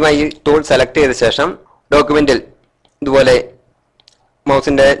 ആദ്യമായി ഈ ടൂൾ സെലക്ട് ചെയ്ത ശേഷം ഡോക്യുമെന്റിൽ ഇതുപോലെ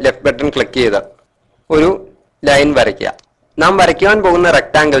മൗസിന്റെ ലെഫ്റ്റ് ബട്ടൺ ക്ലിക്ക് ചെയ്ത് ഒരു ലൈൻ വരയ്ക്കുക. നാം വരയ്ക്കുവാൻ പോകുന്ന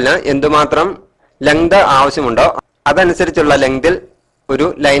റെക്ടാംഗിളിന് എന്തുമാത്രം ലെങ്ത് ആവശ്യമുണ്ടോ അതനുസരിച്ചുള്ള ലെങ്തിൽ ഒരു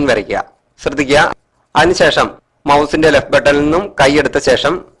ലൈൻ വരയ്ക്കുക. ശ്രദ്ധിക്കുക, അതിനുശേഷം മൗസിന്റെ ലെഫ്റ്റ് ബട്ടണിൽ നിന്നും കൈയെടുത്ത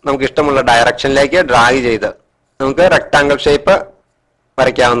ശേഷം നമുക്ക് ഇഷ്ടമുള്ള ഡയറക്ഷനിലേക്ക് ഡ്രാഗ് ചെയ്ത് നമുക്ക് റെക്ടാംഗിൾ ഷേപ്പ്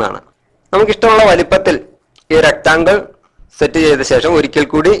വരയ്ക്കാവുന്നതാണ്. നമുക്കിഷ്ടമുള്ള വലിപ്പത്തിൽ ഈ റെക്ടാങ്കിൾ സെറ്റ് ചെയ്ത ശേഷം ഒരിക്കൽ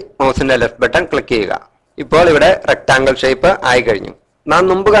കൂടി മൗസിന്റെ ലെഫ്റ്റ് ബട്ടൺ ക്ലിക്ക് ചെയ്യുക. ഇപ്പോൾ ഇവിടെ റെക്ടാങ്കിൾ ഷേപ്പ് ആയി കഴിഞ്ഞു. നാം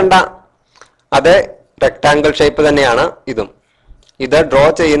മുമ്പ് കണ്ട അതേ റെക്ടാങ്കിൾ ഷേപ്പ് തന്നെയാണ് ഇതും. ഇത് ഡ്രോ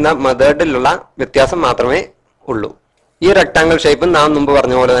ചെയ്യുന്ന മെത്തേഡിലുള്ള വ്യത്യാസം മാത്രമേ ഉള്ളൂ. ഈ റെക്ടാങ്കിൾ ഷേപ്പ് നാം മുമ്പ്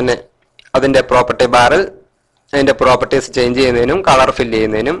പറഞ്ഞ പോലെ തന്നെ അതിന്റെ പ്രോപ്പർട്ടി ബാറിൽ അതിന്റെ പ്രോപ്പർട്ടീസ് ചേഞ്ച് ചെയ്യുന്നതിനും കളർ ഫില്ല്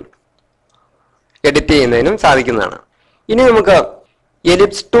ചെയ്യുന്നതിനും എഡിറ്റ് ചെയ്യുന്നതിനും സാധിക്കുന്നതാണ്. ഇനി നമുക്ക്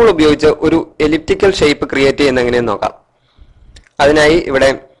എലിപ്സ് ടൂൾ ഉപയോഗിച്ച് ഒരു എലിപ്റ്റിക്കൽ ഷേപ്പ് ക്രിയേറ്റ് ചെയ്യുന്ന എങ്ങനെയെന്ന് നോക്കാം. അതിനായി ഇവിടെ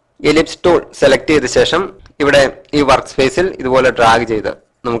എലിപ്സ് ടൂൾ സെലക്ട് ചെയ്ത ശേഷം ഇവിടെ ഈ വർക്ക് സ്പേസിൽ ഇതുപോലെ ഡ്രാഗ് ചെയ്ത്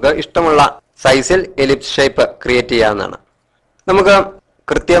നമുക്ക് ഇഷ്ടമുള്ള സൈസിൽ എലിപ്സ് ഷേപ്പ് ക്രിയേറ്റ് ചെയ്യാവുന്നതാണ്. നമുക്ക്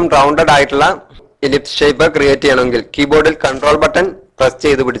കൃത്യം റൗണ്ടഡ് ആയിട്ടുള്ള എലിപ്സ് ഷേപ്പ് ക്രിയേറ്റ് ചെയ്യണമെങ്കിൽ കീബോർഡിൽ കൺട്രോൾ ബട്ടൺ പ്രസ്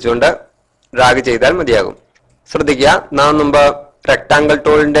ചെയ്ത് പിടിച്ചുകൊണ്ട് ഡ്രാഗ് ചെയ്താൽ മതിയാകും. ശ്രദ്ധിക്കുക, നാം മുമ്പ് റെക്ടാങ്കിൾ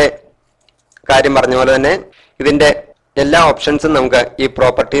ടൂളിന്റെ കാര്യം പറഞ്ഞ പോലെ തന്നെ ഇതിന്റെ എല്ലാ ഓപ്ഷൻസും നമുക്ക് ഈ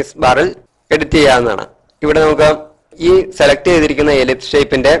പ്രോപ്പർട്ടീസ് ബാറിൽ എഡിറ്റ് ചെയ്യാവുന്നതാണ്. ഇവിടെ നമുക്ക് ഈ സെലക്ട് ചെയ്തിരിക്കുന്ന എലിപ്സ്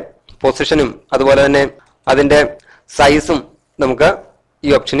ഷേപ്പിന്റെ പൊസിഷനും അതുപോലെ തന്നെ അതിന്റെ സൈസും നമുക്ക്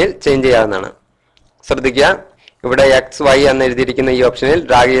ഈ ഓപ്ഷനിൽ ചേഞ്ച് ചെയ്യാവുന്നതാണ്. ശ്രദ്ധിക്കുക, ഇവിടെ XY എന്ന് എഴുതിയിരിക്കുന്ന ഈ ഓപ്ഷനിൽ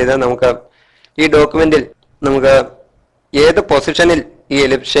ഡ്രാഗ് ചെയ്ത് നമുക്ക് ഈ ഡോക്യുമെന്റിൽ നമുക്ക് ഏത് പൊസിഷനിൽ ഈ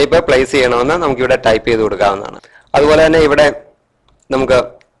എലിപ്സ് ഷേപ്പ് പ്ലേസ് ചെയ്യണമെന്ന് നമുക്ക് ഇവിടെ ടൈപ്പ് ചെയ്ത് കൊടുക്കാവുന്നതാണ്. അതുപോലെ തന്നെ ഇവിടെ നമുക്ക്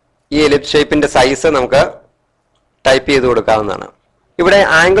ഈ എലിപ്സ് ഷേപ്പിന്റെ സൈസ് നമുക്ക് ടൈപ്പ് ചെയ്ത് കൊടുക്കാവുന്നതാണ്. ഇവിടെ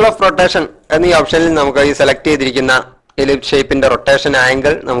ആംഗിൾ ഓഫ് റൊട്ടേഷൻ എന്നീ ഓപ്ഷനിൽ നമുക്ക് ഈ സെലക്ട് ചെയ്തിരിക്കുന്ന എലിപ്സ് ഷേപ്പിന്റെ റൊട്ടേഷൻ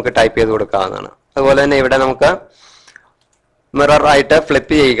ആംഗിൾ നമുക്ക് ടൈപ്പ് ചെയ്ത് കൊടുക്കാവുന്നതാണ്. അതുപോലെ തന്നെ ഇവിടെ നമുക്ക് മിറർ ആയിട്ട്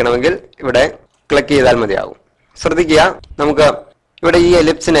ഫ്ലിപ്പ് ചെയ്യിക്കണമെങ്കിൽ ഇവിടെ ക്ലിക്ക് ചെയ്താൽ മതിയാകും. ശ്രദ്ധിക്കുക, നമുക്ക് ഇവിടെ ഈ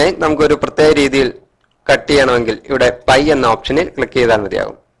എലിപ്സിനെ നമുക്ക് ഒരു പ്രത്യേക രീതിയിൽ കട്ട് ചെയ്യണമെങ്കിൽ ഇവിടെ പൈ എന്ന ഓപ്ഷനിൽ ക്ലിക്ക് ചെയ്താൽ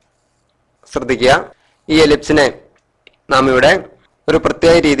മതിയാകും. ശ്രദ്ധിക്കുക, ഈ എലിപ്സിനെ നാം ഇവിടെ ഒരു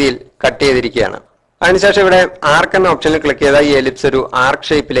പ്രത്യേക രീതിയിൽ കട്ട് ചെയ്തിരിക്കുകയാണ്. അതിനുശേഷം ഇവിടെ ആർക്ക് എന്ന ഓപ്ഷനിൽ ക്ലിക്ക് ചെയ്താൽ ഈ എലിപ്സ് ഒരു ആർക്ക്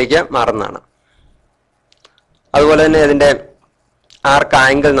ഷേപ്പിലേക്ക് മാറുന്നതാണ്. അതുപോലെ തന്നെ ഇതിന്റെ ആർക്ക്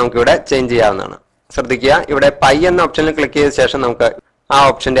ആംഗിൾ നമുക്ക് ഇവിടെ ചേഞ്ച് ചെയ്യാവുന്നതാണ്. ശ്രദ്ധിക്കുക, ഇവിടെ പൈ എന്ന ഓപ്ഷനിൽ ക്ലിക്ക് ചെയ്ത ശേഷം നമുക്ക് ആ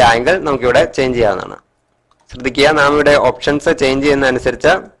ഓപ്ഷന്റെ ആംഗിൾ നമുക്ക് ഇവിടെ ചേഞ്ച് ചെയ്യാവുന്നതാണ്. ശ്രദ്ധിക്കുക, നാം ഇവിടെ ഓപ്ഷൻസ് ചേഞ്ച്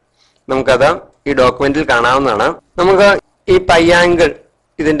ചെയ്യുന്നതനുസരിച്ച് നമുക്കത് ഈ ഡോക്യുമെന്റിൽ കാണാവുന്നതാണ്. നമുക്ക് ഈ പൈ ആംഗിൾ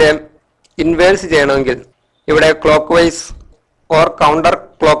ഇതിന്റെ ഇൻവേഴ്സ് ചെയ്യണമെങ്കിൽ ഇവിടെ clock vice or counter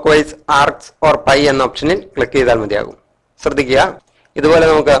clock vice arcs or pi എന്ന ഓപ്ഷനിൽ ക്ലിക്ക് ചെയ്താൽ മതിയാകും. ശ്രദ്ധിക്കുക, ഇതുപോലെ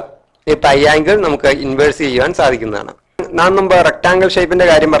നമുക്ക് ഈ പൈ ആംഗിൾ നമുക്ക് ഇൻവേഴ്സ് ചെയ്യുവാൻ സാധിക്കുന്നതാണ്. നാം മുമ്പ് റെക്ടാങ്കിൾ ഷേപ്പിന്റെ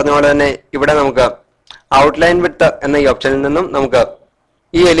കാര്യം പറഞ്ഞ പോലെ തന്നെ ഇവിടെ നമുക്ക് ഔട്ട്ലൈൻ വിഡ്ത്ത് എന്ന ഈ ഓപ്ഷനിൽ നിന്നും നമുക്ക്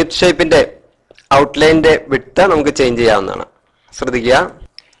ഈ എലിപ്സ് ഷേപ്പിന്റെ ഔട്ട്ലൈനിന്റെ വിഡ്ത്ത് നമുക്ക് ചേഞ്ച് ചെയ്യാവുന്നതാണ്. ശ്രദ്ധിക്കുക,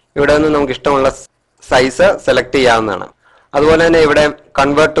 ഇവിടെ നിന്ന് നമുക്ക് ഇഷ്ടമുള്ള സൈസ് സെലക്ട് ചെയ്യാവുന്നതാണ്. അതുപോലെ തന്നെ ഇവിടെ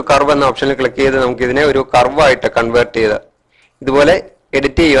കൺവേർട്ട് ടു കർവ് എന്ന ഓപ്ഷനിൽ ക്ലിക്ക് ചെയ്ത് നമുക്ക് ഇതിനെ ഒരു കർവായിട്ട് കൺവേർട്ട് ചെയ്ത് ഇതുപോലെ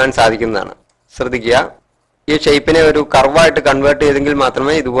എഡിറ്റ് ചെയ്യുവാൻ സാധിക്കുന്നതാണ്. ശ്രദ്ധിക്കുക, ഈ ഷേപ്പിനെ ഒരു കർവായിട്ട് കൺവേർട്ട് ചെയ്തെങ്കിൽ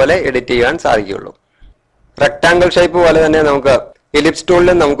മാത്രമേ ഇതുപോലെ എഡിറ്റ് ചെയ്യാൻ സാധിക്കുകയുള്ളൂ. റെക്ടാങ്കിൾ ഷേപ്പ് പോലെ തന്നെ നമുക്ക് എലിപ്സ്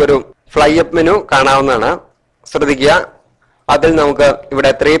ടൂളിൽ നമുക്കൊരു ഫ്ലൈ അപ്പ് മെനു കാണാവുന്നതാണ്. ശ്രദ്ധിക്കുക, അതിൽ നമുക്ക്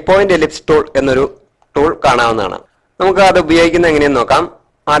ഇവിടെ 3 പോയിന്റ് എലിപ്സ് ടൂൾ എന്നൊരു ടൂൾ കാണാവുന്നതാണ്. നമുക്ക് അത് ഉപയോഗിക്കുന്ന എങ്ങനെയെന്ന് നോക്കാം.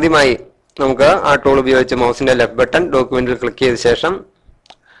 ആദ്യമായി നമുക്ക് ആ ടൂൾ ഉപയോഗിച്ച് മൗസിന്റെ ലെഫ്റ്റ് ബട്ടൺ ഡോക്യുമെന്റിൽ ക്ലിക്ക് ചെയ്ത ശേഷം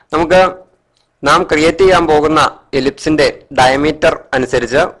നമുക്ക് നാം ക്രിയേറ്റ് ചെയ്യാൻ പോകുന്ന എലിപ്സിന്റെ ഡയമീറ്റർ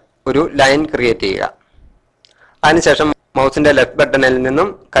അനുസരിച്ച് ഒരു ലൈൻ ക്രിയേറ്റ് ചെയ്യുക. അതിനുശേഷം മൗസിന്റെ ലെഫ്റ്റ് ബട്ടണിൽ നിന്നും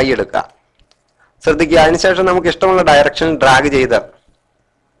കൈയെടുക്കുക. ശ്രദ്ധിക്കുക, അതിനുശേഷം നമുക്ക് ഇഷ്ടമുള്ള ഡയറക്ഷൻ ഡ്രാഗ് ചെയ്ത്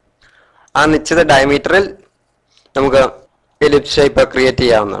ആ നിശ്ചിത ഡയമീറ്ററിൽ നമുക്ക് എലിപ്സ് ഷേപ്പ് ക്രിയേറ്റ്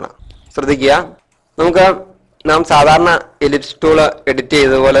ചെയ്യാവുന്നതാണ്. ശ്രദ്ധിക്കുക, നമുക്ക് നാം സാധാരണ എലിപ്സ് ടൂള് എഡിറ്റ്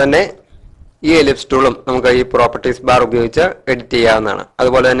ചെയ്തതുപോലെ തന്നെ ഈ എലിപ്സ് ടൂളും നമുക്ക് ഈ പ്രോപ്പർട്ടീസ് ബാർ ഉപയോഗിച്ച് എഡിറ്റ് ചെയ്യാവുന്നതാണ്.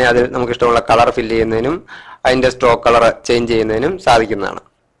 അതുപോലെ തന്നെ അതിൽ നമുക്ക് ഇഷ്ടമുള്ള കളർ ഫില്ല് ചെയ്യുന്നതിനും അതിന്റെ സ്ട്രോക്ക് കളർ ചേഞ്ച് ചെയ്യുന്നതിനും സാധിക്കുന്നതാണ്.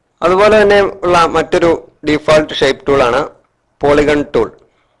 അതുപോലെ തന്നെ ഉള്ള മറ്റൊരു ഡിഫോൾട്ട് ഷേപ്പ് ടൂളാണ് പോളിഗൺ ടൂൾ.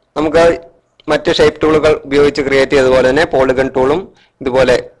 നമുക്ക് മറ്റ് ഷേപ്പ് ടൂളുകൾ ഉപയോഗിച്ച് ക്രിയേറ്റ് ചെയ്തതുപോലെ തന്നെ പോളിഗൺ ടൂളും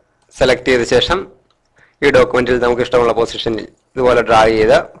ഇതുപോലെ സെലക്ട് ചെയ്ത ശേഷം ഈ ഡോക്യുമെന്റിൽ നമുക്ക് ഇഷ്ടമുള്ള പൊസിഷനിൽ ഇതുപോലെ ഡ്രാഗ്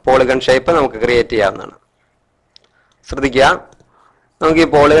ചെയ്ത് പോളിഗൺ ഷേപ്പ് നമുക്ക് ക്രിയേറ്റ് ചെയ്യാവുന്നതാണ്. ശ്രദ്ധിക്കുക, നമുക്ക് ഈ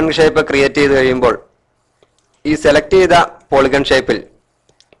പോളിഗൺ ഷേപ്പ് ക്രിയേറ്റ് ചെയ്ത് കഴിയുമ്പോൾ ഈ സെലക്ട് ചെയ്ത പോളിഗൺ ഷേപ്പിൽ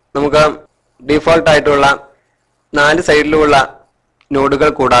നമുക്ക് ഡിഫോൾട്ട് ആയിട്ടുള്ള 4 സൈഡിലുമുള്ള നോഡുകൾ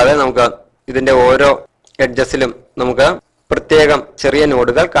കൂടാതെ നമുക്ക് ഇതിന്റെ ഓരോ എഡ്ജസിലും നമുക്ക് പ്രത്യേകം ചെറിയ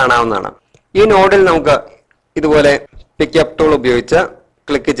നോഡുകൾ കാണാവുന്നതാണ്. ഈ നോഡിൽ നമുക്ക് ഇതുപോലെ പിക്കപ്പ് ടൂൾ ഉപയോഗിച്ച്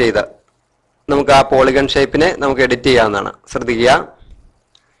ക്ലിക്ക് ചെയ്ത് നമുക്ക് ആ പോളിഗൺ ഷേപ്പിനെ നമുക്ക് എഡിറ്റ് ചെയ്യാവുന്നതാണ്. ശ്രദ്ധിക്കുക,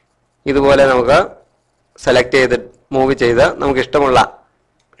 ഇതുപോലെ നമുക്ക് സെലക്ട് ചെയ്ത് മൂവ് ചെയ്ത് നമുക്ക് ഇഷ്ടമുള്ള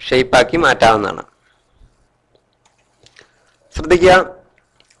ഷേപ്പാക്കി മാറ്റാവുന്നതാണ്. ശ്രദ്ധിക്കുക,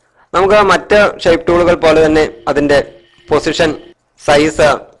 നമുക്ക് മറ്റ് ഷേപ്പ് ടൂളുകൾ പോലെ തന്നെ അതിന്റെ പൊസിഷൻ, സൈസ്,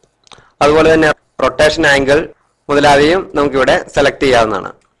 അതുപോലെ തന്നെ റൊട്ടേഷൻ ആംഗിൾ മുതലായവയും നമുക്കിവിടെ സെലക്ട്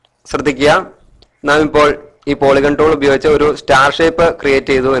ചെയ്യാവുന്നതാണ്. ശ്രദ്ധിക്കുക, നാം ഇപ്പോൾ ഈ പോളിഗൺ ടൂൾ ഉപയോഗിച്ച് ഒരു സ്റ്റാർ ഷേപ്പ്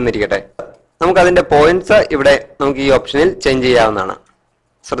ക്രിയേറ്റ് ചെയ്തു എന്നിരിക്കട്ടെ. നമുക്ക് അതിന്റെ പോയിന്റ്സ് ഇവിടെ നമുക്ക് ഈ ഓപ്ഷനിൽ ചേഞ്ച് ചെയ്യാവുന്നതാണ്.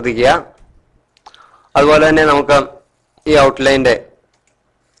 ശ്രദ്ധിക്കുക. അതുപോലെ തന്നെ നമുക്ക് ഈ ഔട്ട്ലൈന്റെ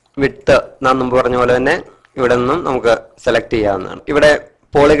വിഡ്ത്ത് നാം മുമ്പ് പറഞ്ഞ പോലെ തന്നെ ഇവിടെ നിന്നും നമുക്ക് സെലക്ട് ചെയ്യാവുന്നതാണ്. ഇവിടെ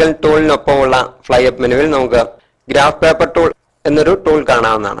പോളിഗൺ ടൂളിനൊപ്പമുള്ള ഫ്ലൈ അപ്പ് മെനുവിൽ നമുക്ക് ഗ്രാഫ് പേപ്പർ ടൂൾ എന്നൊരു ടൂൾ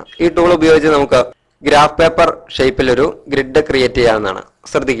കാണാവുന്നതാണ്. ഈ ടൂൾ ഉപയോഗിച്ച് നമുക്ക് ഗ്രാഫ് പേപ്പർ ഷേപ്പിൽ ഒരു ഗ്രിഡ് ക്രിയേറ്റ് ചെയ്യാവുന്നതാണ്.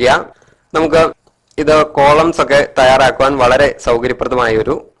 ശ്രദ്ധിക്കുക, നമുക്ക് ഇത് കോളംസ് ഒക്കെ തയ്യാറാക്കുവാൻ വളരെ സൗകര്യപ്രദമായ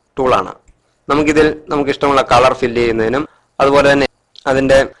ഒരു ടൂളാണ്. നമുക്കിതിൽ നമുക്ക് ഇഷ്ടമുള്ള കളർ ഫില്ല് ചെയ്യുന്നതിനും അതുപോലെ തന്നെ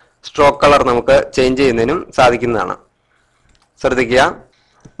അതിന്റെ സ്ട്രോക്ക് കളർ നമുക്ക് ചേഞ്ച് ചെയ്യുന്നതിനും സാധിക്കുന്നതാണ്. ശ്രദ്ധിക്കുക,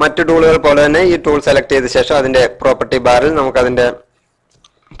 മറ്റു ടൂളുകൾ പോലെ തന്നെ ഈ ടൂൾ സെലക്ട് ചെയ്ത ശേഷം അതിന്റെ പ്രോപ്പർട്ടി ബാറിൽ നമുക്ക് അതിന്റെ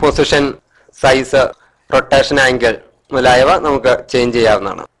പൊസിഷൻ, സൈസ്, റൊട്ടേഷൻ ആംഗിൾ മുതലായവ നമുക്ക് ചേഞ്ച്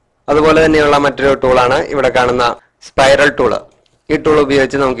ചെയ്യാവുന്നതാണ്. അതുപോലെ തന്നെയുള്ള മറ്റൊരു ടൂളാണ് ഇവിടെ കാണുന്ന സ്പൈറൽ ടൂള്. ഈ ടൂൾ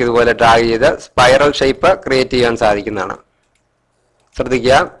ഉപയോഗിച്ച് നമുക്ക് ഇതുപോലെ ഡ്രാഗ് ചെയ്ത് സ്പൈറൽ ഷേപ്പ് ക്രിയേറ്റ് ചെയ്യാൻ സാധിക്കുന്നതാണ്.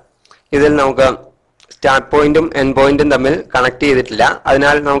 ശ്രദ്ധിക്കുക, ഇതിൽ നമുക്ക് സ്റ്റാർട്ട് പോയിന്റും എൻഡ് പോയിന്റും തമ്മിൽ കണക്ട് ചെയ്തിട്ടില്ല.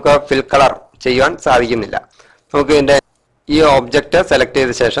 അതിനാൽ നമുക്ക് ഫിൽ കളർ ചെയ്യുവാൻ സാധിക്കുന്നില്ല. നമുക്ക് ഇതിന്റെ ഈ ഒബ്ജക്റ്റ് സെലക്ട്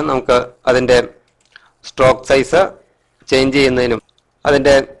ചെയ്ത ശേഷം നമുക്ക് അതിന്റെ സ്ട്രോക്ക് സൈസ് ചേഞ്ച് ചെയ്യുന്നതിനും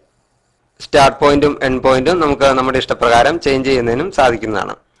അതിന്റെ സ്റ്റാർട്ട് പോയിന്റും എൻഡ് പോയിന്റും നമുക്ക് നമ്മുടെ ഇഷ്ടപ്രകാരം ചേഞ്ച് ചെയ്യുന്നതിനും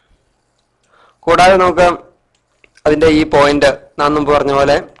സാധിക്കുന്നതാണ്. കൂടാതെ നമുക്ക് അതിന്റെ ഈ പോയിന്റ് നാം മുമ്പ് പറഞ്ഞ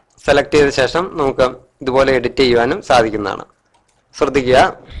പോലെ സെലക്ട് ചെയ്ത ശേഷം നമുക്ക് ഇതുപോലെ എഡിറ്റ് ചെയ്യുവാനും സാധിക്കുന്നതാണ്. ശ്രദ്ധിക്കുക,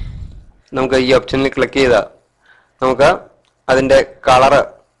 നമുക്ക് ഈ ഓപ്ഷനിൽ ക്ലിക്ക് ചെയ്ത് നമുക്ക് അതിന്റെ കളറ്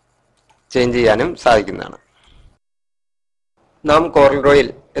ചേഞ്ച് ചെയ്യാനും സാധിക്കുന്നതാണ്. നാം കോറൽ ഡ്രോയിൽ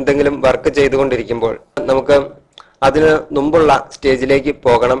എന്തെങ്കിലും വർക്ക് ചെയ്തുകൊണ്ടിരിക്കുമ്പോൾ നമുക്ക് അതിന് മുമ്പുള്ള സ്റ്റേജിലേക്ക്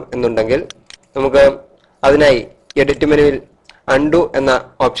പോകണം എന്നുണ്ടെങ്കിൽ നമുക്ക് അതിനായി എഡിറ്റ് മെനുവിൽ അൺഡു എന്ന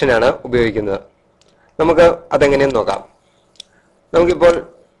ഓപ്ഷനാണ് ഉപയോഗിക്കുന്നത്. നമുക്ക് അതെങ്ങനെയെന്ന് നോക്കാം. നമുക്കിപ്പോൾ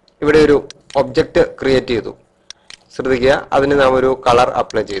ഇവിടെ ഒരു ഒബ്ജക്റ്റ് ക്രിയേറ്റ് ചെയ്തു. ശ്രദ്ധിക്കുക, അതിന് നാം ഒരു കളർ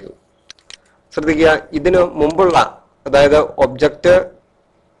അപ്ലൈ ചെയ്തു. ശ്രദ്ധിക്കുക, ഇതിനു മുമ്പുള്ള അതായത് ഒബ്ജക്റ്റ്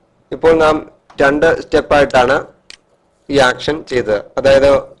ഇപ്പോൾ നാം 2 സ്റ്റെപ്പായിട്ടാണ് ഈ ആക്ഷൻ ചെയ്തത്. അതായത്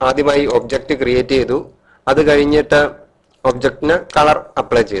ആദ്യമായി ഒബ്ജക്റ്റ് ക്രിയേറ്റ് ചെയ്തു, അത് കഴിഞ്ഞിട്ട് ഒബ്ജക്റ്റിന് കളർ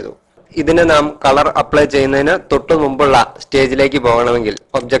അപ്ലൈ ചെയ്തു. ഇതിന് നാം കളർ അപ്ലൈ ചെയ്യുന്നതിന് തൊട്ടു മുമ്പുള്ള സ്റ്റേജിലേക്ക് പോകണമെങ്കിൽ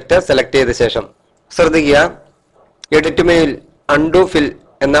ഒബ്ജക്റ്റ് സെലക്ട് ചെയ്ത ശേഷം ശ്രദ്ധിക്കുക, എഡിറ്റ് മെനുവിൽ അൺഡു ഫിൽ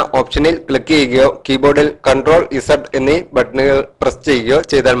എന്ന ഓപ്ഷനിൽ ക്ലിക്ക് ചെയ്യുകയോ കീബോർഡിൽ Ctrl Z എന്നീ ബട്ടണുകൾ പ്രസ് ചെയ്യുകയോ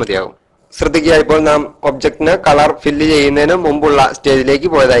ചെയ്താൽ മതിയാകും. ശ്രദ്ധിക്കുക, ഇപ്പോൾ നാം ഒബ്ജക്റ്റിന് കളർ ഫില്ല് ചെയ്യുന്നതിന് മുമ്പുള്ള സ്റ്റേജിലേക്ക്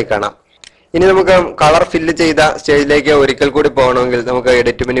പോയതായി കാണാം. ഇനി നമുക്ക് കളർ ഫില്ല് ചെയ്ത സ്റ്റേജിലേക്ക് ഒരിക്കൽ കൂടി പോകണമെങ്കിൽ നമുക്ക്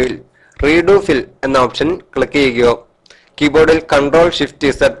എഡിറ്റ് മെനുവിൽ റീഡു ഫിൽ എന്ന ഓപ്ഷൻ ക്ലിക്ക് ചെയ്യുകയോ കീബോർഡിൽ Ctrl Shift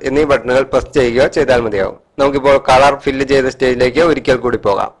Z എന്നീ ബട്ടണുകൾ പ്രസ് ചെയ്യുകയോ ചെയ്താൽ മതിയാകും. നമുക്കിപ്പോൾ കളർ ഫില്ല് ചെയ്ത സ്റ്റേജിലേക്ക് ഒരിക്കൽ കൂടി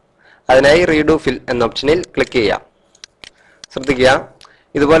പോകാം. അതിനായി റീഡു ഫിൽ എന്ന ഓപ്ഷനിൽ ക്ലിക്ക് ചെയ്യാം. ശ്രദ്ധിക്കുക,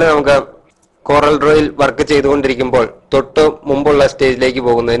 ഇതുപോലെ നമുക്ക് കോറൽ ഡ്രോയിൽ വർക്ക് ചെയ്തുകൊണ്ടിരിക്കുമ്പോൾ തൊട്ട് മുമ്പുള്ള സ്റ്റേജിലേക്ക്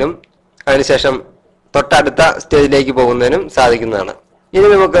പോകുന്നതിനും അതിനുശേഷം തൊട്ടടുത്ത സ്റ്റേജിലേക്ക് പോകുന്നതിനും സാധിക്കുന്നതാണ്. ഇനി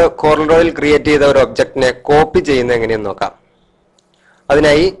നമുക്ക് കോറൽ ഡ്രോയിൽ ക്രിയേറ്റ് ചെയ്ത ഒരു ഒബ്ജക്റ്റിനെ കോപ്പി ചെയ്യുന്നത് എങ്ങനെയെന്ന് നോക്കാം.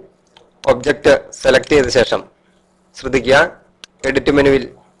 അതിനായി ഒബ്ജക്റ്റ് സെലക്ട് ചെയ്ത ശേഷം ശ്രദ്ധിക്കുക, എഡിറ്റ് മെനുവിൽ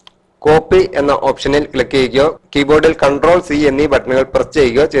കോപ്പി എന്ന ഓപ്ഷനിൽ ക്ലിക്ക് ചെയ്യുകയോ കീബോർഡിൽ Ctrl C എന്നീ ബട്ടണുകൾ പ്രസ്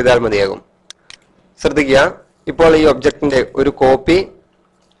ചെയ്യുകയോ ചെയ്താൽ മതിയാകും. ശ്രദ്ധിക്കുക, ഇപ്പോൾ ഈ ഒബ്ജക്റ്റിന്റെ ഒരു കോപ്പി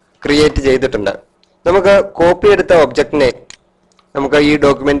ക്രിയേറ്റ് ചെയ്തിട്ടുണ്ട്. നമുക്ക് കോപ്പി എടുത്ത ഒബ്ജക്റ്റിനെ നമുക്ക് ഈ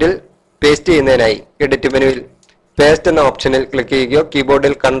ഡോക്യുമെന്റിൽ പേസ്റ്റ് ചെയ്യുന്നതിനായി എഡിറ്റ് മെനുവിൽ പേസ്റ്റ് എന്ന ഓപ്ഷനിൽ ക്ലിക്ക് ചെയ്യുകയോ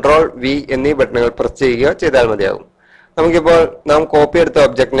കീബോർഡിൽ Ctrl V എന്നീ ബട്ടണുകൾ പ്രസ് ചെയ്യുകയോ ചെയ്താൽ മതിയാകും. നമുക്കിപ്പോൾ നാം കോപ്പി എടുത്ത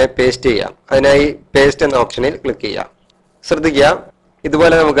ഒബ്ജക്റ്റിനെ പേസ്റ്റ് ചെയ്യാം. അതിനായി പേസ്റ്റ് എന്ന ഓപ്ഷനിൽ ക്ലിക്ക് ചെയ്യാം. ശ്രദ്ധിക്കുക,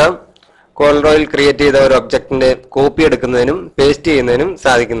 ഇതുപോലെ നമുക്ക് കോറൽ ഡ്രോയിൽ ക്രിയേറ്റ് ചെയ്ത ഒരു ഒബ്ജക്റ്റിന്റെ കോപ്പി എടുക്കുന്നതിനും പേസ്റ്റ് ചെയ്യുന്നതിനും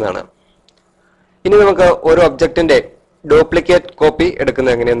സാധിക്കുന്നതാണ്. ഇനി നമുക്ക് ഒരു ഒബ്ജക്റ്റിന്റെ ഡ്യൂപ്ലിക്കേറ്റ് കോപ്പി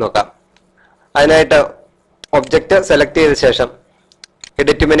എടുക്കുന്നത് എങ്ങനെയെന്ന് നോക്കാം. അതിനായിട്ട് ഒബ്ജക്റ്റ് സെലക്ട് ചെയ്ത ശേഷം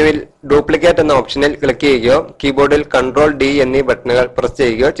എഡിറ്റ് മെനുവിൽ ഡ്യൂപ്ലിക്കേറ്റ് എന്ന ഓപ്ഷനിൽ ക്ലിക്ക് ചെയ്യുകയോ കീബോർഡിൽ Ctrl D എന്നീ ബട്ടണുകൾ പ്രസ്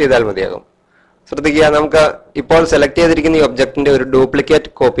ചെയ്യുകയോ ചെയ്താൽ മതിയാകും. ശ്രദ്ധിക്കുക, നമുക്ക് ഇപ്പോൾ സെലക്ട് ചെയ്തിരിക്കുന്ന ഈ ഒബ്ജക്റ്റിന്റെ ഒരു ഡ്യൂപ്ലിക്കേറ്റ്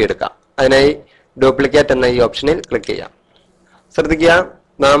കോപ്പി എടുക്കാം. അതിനായി ഡ്യൂപ്ലിക്കേറ്റ് എന്ന ഈ ഓപ്ഷനിൽ ക്ലിക്ക് ചെയ്യാം. ശ്രദ്ധിക്കുക,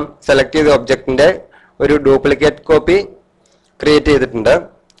 നാം സെലക്ട് ചെയ്ത ഒബ്ജക്റ്റിന്റെ ഒരു ഡ്യൂപ്ലിക്കേറ്റ് കോപ്പി ക്രിയേറ്റ് ചെയ്തിട്ടുണ്ട്.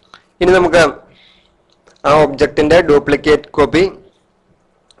 ഇനി നമുക്ക് ആ ഒബ്ജക്റ്റിന്റെ ഡ്യൂപ്ലിക്കേറ്റ് കോപ്പി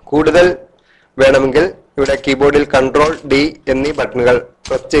കൂടുതൽ വേണമെങ്കിൽ ഇവിടെ കീബോർഡിൽ Ctrl D എന്നീ ബട്ടണുകൾ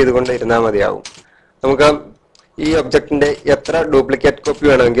പ്രസ് ചെയ്തുകൊണ്ട് ഇരുന്നാൽ മതിയാകും. നമുക്ക് ഈ ഒബ്ജക്റ്റിന്റെ എത്ര ഡ്യൂപ്ലിക്കേറ്റ് കോപ്പി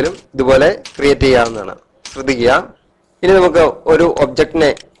വേണമെങ്കിലും ഇതുപോലെ ക്രിയേറ്റ് ചെയ്യാവുന്നതാണ്. ശ്രദ്ധിക്കുക, ഇനി നമുക്ക് ഒരു ഒബ്ജക്റ്റിനെ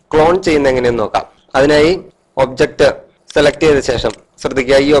ക്ലോൺ ചെയ്യുന്ന എങ്ങനെയെന്ന് നോക്കാം. അതിനായി ഒബ്ജക്റ്റ് സെലക്ട് ചെയ്ത ശേഷം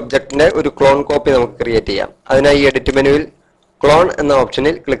ശ്രദ്ധിക്കുക, ഈ ഒബ്ജക്റ്റിന്റെ ഒരു ക്ലോൺ കോപ്പി നമുക്ക് ക്രിയേറ്റ് ചെയ്യാം. അതിനായി എഡിറ്റ് മെനുവിൽ ക്ലോൺ എന്ന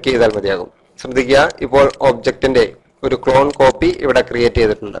ഓപ്ഷനിൽ ക്ലിക്ക് ചെയ്താൽ മതിയാകും. ശ്രദ്ധിക്കുക, ഇപ്പോൾ ഒബ്ജക്റ്റിന്റെ ഒരു ക്ലോൺ കോപ്പി ഇവിടെ ക്രിയേറ്റ്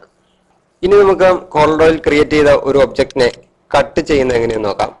ചെയ്തിട്ടുണ്ട്. ഇനി നമുക്ക് കോറൽ ഡ്രോയിൽ ക്രിയേറ്റ് ചെയ്ത ഒരു ഒബ്ജക്റ്റിനെ കട്ട് ചെയ്യുന്നത് എങ്ങനെയെന്ന്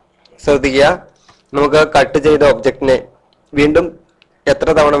നോക്കാം. ശ്രദ്ധിക്കുക, നമുക്ക് കട്ട് ചെയ്ത ഒബ്ജക്റ്റിനെ വീണ്ടും എത്ര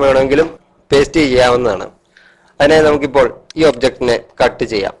തവണ വേണമെങ്കിലും പേസ്റ്റ് ചെയ്യാവുന്നതാണ്. അതിനായി നമുക്കിപ്പോൾ ഈ ഒബ്ജക്റ്റിനെ കട്ട്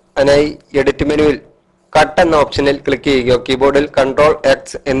ചെയ്യാം. അതിനായി എഡിറ്റ് മെനുവിൽ കട്ട് എന്ന ഓപ്ഷനിൽ ക്ലിക്ക് ചെയ്യുകയോ കീബോർഡിൽ Ctrl X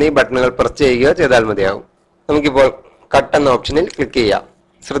എന്നീ ബട്ടണുകൾ പ്രസ് ചെയ്യുകയോ ചെയ്താൽ മതിയാകും. നമുക്കിപ്പോൾ കട്ട് എന്ന ഓപ്ഷനിൽ ക്ലിക്ക് ചെയ്യാം.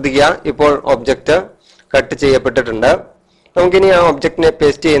 ശ്രദ്ധിക്കുക, ഇപ്പോൾ ഒബ്ജക്റ്റ് കട്ട് ചെയ്യപ്പെട്ടിട്ടുണ്ട്. നമുക്കിനി ആ ഒബ്ജക്റ്റിനെ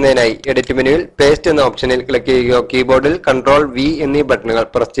പേസ്റ്റ് ചെയ്യുന്നതിനായി എഡിറ്റ് മെനുവിൽ പേസ്റ്റ് എന്ന ഓപ്ഷനിൽ ക്ലിക്ക് ചെയ്യുകയോ കീബോർഡിൽ Ctrl V എന്നീ ബട്ടണുകൾ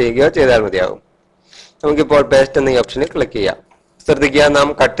പ്രസ് ചെയ്യുകയോ ചെയ്താൽ മതിയാകും. നമുക്കിപ്പോൾ പേസ്റ്റ് എന്ന ഓപ്ഷനിൽ ക്ലിക്ക് ചെയ്യാം. ശ്രദ്ധിക്കുക, നാം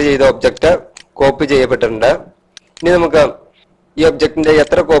കട്ട് ചെയ്ത ഒബ്ജക്റ്റ് കോപ്പി ചെയ്യപ്പെട്ടിട്ടുണ്ട്. ഇനി നമുക്ക് ഈ ഒബ്ജക്റ്റിന്റെ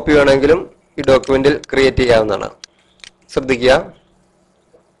എത്ര കോപ്പി വേണമെങ്കിലും ഈ ഡോക്യുമെന്റിൽ ക്രിയേറ്റ് ചെയ്യാവുന്നതാണ്. ശ്രദ്ധിക്കുക,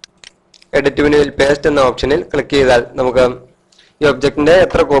 എഡിറ്റ് മെനുവിൽ പേസ്റ്റ് എന്ന ഓപ്ഷനിൽ ക്ലിക്ക് ചെയ്താൽ നമുക്ക് ഈ ഒബ്ജക്റ്റിന്റെ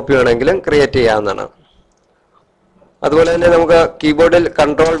എത്ര കോപ്പി വേണമെങ്കിലും ക്രിയേറ്റ് ചെയ്യാവുന്നതാണ്. അതുപോലെ തന്നെ നമുക്ക് കീബോർഡിൽ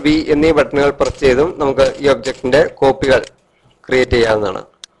Ctrl V എന്നീ ബട്ടണുകൾ പ്രസ് ചെയ്തും നമുക്ക് ഈ ഒബ്ജക്റ്റിന്റെ കോപ്പികൾ ക്രിയേറ്റ് ചെയ്യാവുന്നതാണ്.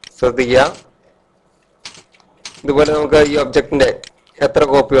 ശ്രദ്ധിക്കുക, ഇതുപോലെ നമുക്ക് ഈ ഒബ്ജക്റ്റിന്റെ എത്ര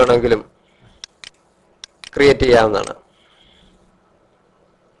കോപ്പി വേണമെങ്കിലും ക്രിയേറ്റ് ചെയ്യാവുന്നതാണ്.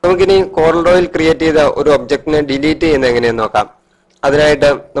 നമുക്കിനി കോറൽ ഡ്രോയിൽ ക്രിയേറ്റ് ചെയ്ത ഒരു ഒബ്ജക്റ്റിനെ ഡിലീറ്റ് ചെയ്യുന്നത് എങ്ങനെയെന്ന് നോക്കാം. അതിനായിട്ട്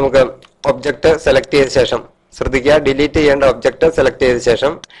നമുക്ക് ഒബ്ജക്റ്റ് സെലക്ട് ചെയ്ത ശേഷം, ശ്രദ്ധിക്കുക, ഡിലീറ്റ് ചെയ്യേണ്ട ഒബ്ജക്റ്റ് സെലക്ട് ചെയ്ത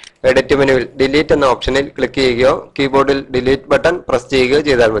ശേഷം എഡിറ്റ് മെനുവിൽ ഡിലീറ്റ് എന്ന ഓപ്ഷനിൽ ക്ലിക്ക് ചെയ്യുകയോ കീബോർഡിൽ ഡിലീറ്റ് ബട്ടൺ പ്രസ് ചെയ്യുകയോ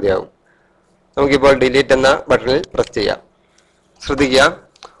ചെയ്താൽ മതിയാകും. നമുക്കിപ്പോൾ ഡിലീറ്റ് എന്ന ബട്ടണിൽ പ്രസ് ചെയ്യാം. ശ്രദ്ധിക്കുക,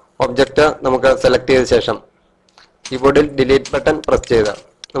 ഒബ്ജക്റ്റ് നമുക്ക് സെലക്ട് ചെയ്ത ശേഷം കീബോർഡിൽ ഡിലീറ്റ് ബട്ടൺ പ്രസ് ചെയ്ത്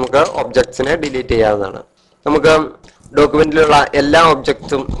നമുക്ക് ഒബ്ജക്ട്സിനെ ഡിലീറ്റ് ചെയ്യാവുന്നതാണ്. നമുക്ക് ഡോക്യുമെന്റിലുള്ള എല്ലാ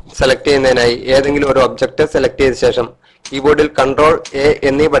ഒബ്ജക്ട്സും സെലക്ട് ചെയ്യുന്നതിനായി ഏതെങ്കിലും ഒരു ഒബ്ജക്റ്റ് സെലക്ട് ചെയ്ത ശേഷം കീബോർഡിൽ Ctrl A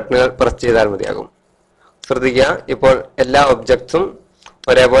എന്നീ ബട്ടണുകൾ പ്രസ് ചെയ്താൽ മതിയാകും. ശ്രദ്ധിക്കുക, ഇപ്പോൾ എല്ലാ ഒബ്ജക്ട്സും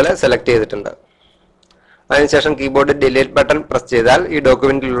ഒരേപോലെ സെലക്ട് ചെയ്തിട്ടുണ്ട്. അതിനുശേഷം കീബോർഡിൽ ഡിലീറ്റ് ബട്ടൺ പ്രസ് ചെയ്താൽ ഈ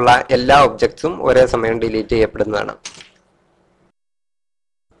ഡോക്യുമെന്റിലുള്ള എല്ലാ ഒബ്ജക്ട്സും ഒരേ സമയം ഡിലീറ്റ് ചെയ്യപ്പെടുന്നതാണ്.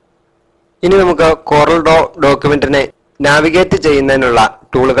 ഇനി നമുക്ക് കോറൽ ഡ്രോ ഡോക്യുമെന്റിനെ നാവിഗേറ്റ് ചെയ്യുന്നതിനുള്ള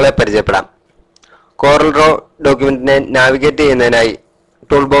ടൂളുകളെ പരിചയപ്പെടാം. കോറൽ ഡ്രോ ഡോക്യുമെന്റിനെ നാവിഗേറ്റ് ചെയ്യുന്നതിനായി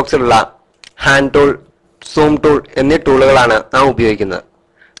tool ബോക്സിലുള്ള hand tool, zoom tool എന്നീ ടൂളുകളാണ് നാം ഉപയോഗിക്കുന്നത്.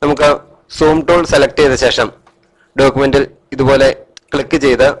 നമുക്ക് സൂം ടൂൾ സെലക്ട് ചെയ്ത ശേഷം ഡോക്യുമെന്റിൽ ഇതുപോലെ ക്ലിക്ക്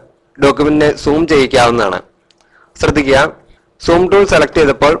ചെയ്ത് ഡോക്യുമെന്റിനെ സൂം ചെയ്യിക്കാവുന്നതാണ്. ശ്രദ്ധിക്കുക, സൂം ടൂൾ സെലക്ട്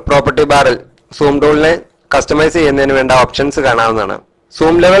ചെയ്തപ്പോൾ പ്രോപ്പർട്ടി ബാറിൽ സൂം ടൂളിനെ കസ്റ്റമൈസ് ചെയ്യുന്നതിന് വേണ്ട ഓപ്ഷൻസ് കാണാവുന്നതാണ്.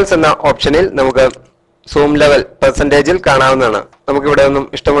 സൂം ലെവൽസ് എന്ന ഓപ്ഷനിൽ നമുക്ക് സൂം ലെവൽ പെർസെന്റേജിൽ കാണാവുന്നതാണ്. നമുക്ക് ഇവിടെ നിന്നും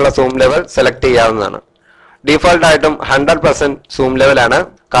ഇഷ്ടമുള്ള സൂം ലെവൽ സെലക്ട് ചെയ്യാവുന്നതാണ്. ഡീഫോൾട്ട് ആയിട്ടും 100% സൂം ലെവലാണ്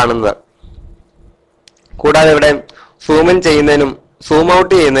കാണുന്നത്. കൂടാതെ ഇവിടെ സൂം ഇൻ ചെയ്യുന്നതിനും സൂം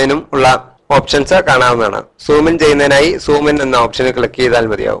ഔട്ട് ചെയ്യുന്നതിനും ഉള്ള ഓപ്ഷൻസ് കാണാവുന്നതാണ്. സൂം ഇൻ ചെയ്യുന്നതിനായി സൂം ഇൻ എന്ന ഓപ്ഷനിൽ ക്ലിക്ക് ചെയ്താൽ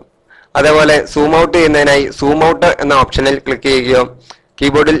മതിയാവും. അതേപോലെ സൂം ഔട്ട് ചെയ്യുന്നതിനായി സൂം ഔട്ട് എന്ന ഓപ്ഷനിൽ ക്ലിക്ക് ചെയ്യുകയോ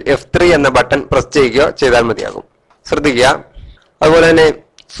കീബോർഡിൽ F3 എന്ന ബട്ടൺ പ്രസ് ചെയ്യുകയോ ചെയ്താൽ മതിയാകും. ശ്രദ്ധിക്കുക, അതുപോലെ തന്നെ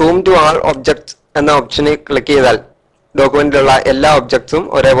സൂം ടു ആൾ ഒബ്ജക്ട്സ് എന്ന ഓപ്ഷനിൽ ക്ലിക്ക് ചെയ്താൽ ഡോക്യുമെന്റിലുള്ള എല്ലാ ഒബ്ജക്ട്സും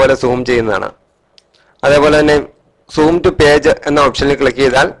ഒരേപോലെ സൂം ചെയ്യുന്നതാണ്. അതേപോലെ തന്നെ സൂം ടു പേജ് എന്ന ഓപ്ഷനിൽ ക്ലിക്ക്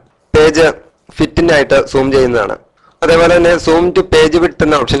ചെയ്താൽ പേജ് ഫിറ്റിനായിട്ട് സൂം ചെയ്യുന്നതാണ്. അതേപോലെ തന്നെ സൂം ടു പേജ് വിഡ്ത്ത്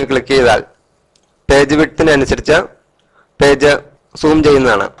എന്ന ഓപ്ഷനിൽ ക്ലിക്ക് ചെയ്താൽ പേജ് വിഡ്ത്തിനനുസരിച്ച് പേജ് സൂം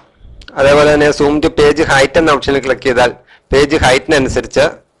ചെയ്യുന്നതാണ്. അതേപോലെ തന്നെ സൂം ടു പേജ് ഹൈറ്റ് എന്ന ഓപ്ഷനിൽ ക്ലിക്ക് ചെയ്താൽ പേജ് ഹൈറ്റിനനുസരിച്ച്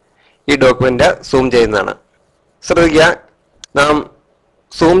ഈ ഡോക്യുമെന്റ് സൂം ചെയ്യുന്നതാണ്. ശ്രദ്ധിക്കുക, നാം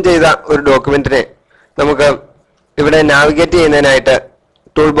സൂം ചെയ്ത ഒരു ഡോക്യുമെന്റിനെ നമുക്ക് ഇവിടെ navigate ചെയ്യുന്നതിനായിട്ട്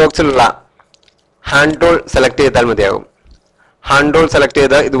tool ബോക്സിലുള്ള hand tool select ചെയ്താൽ മതിയാകും. ഹാൻഡ് ടൂൾ സെലക്ട്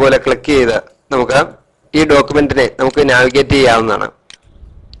ചെയ്ത് ഇതുപോലെ ക്ലിക്ക് ചെയ്ത് നമുക്ക് ഈ ഡോക്യുമെന്റിനെ നമുക്ക് നാവിഗേറ്റ് ചെയ്യാവുന്നതാണ്.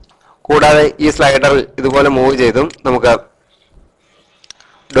 കൂടാതെ ഈ സ്ലൈഡറിൽ ഇതുപോലെ മൂവ് ചെയ്തും നമുക്ക്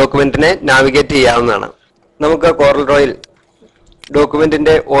ഡോക്യുമെന്റിനെ നാവിഗേറ്റ് ചെയ്യാവുന്നതാണ്. നമുക്ക് കോറൽ ഡ്രോയിൽ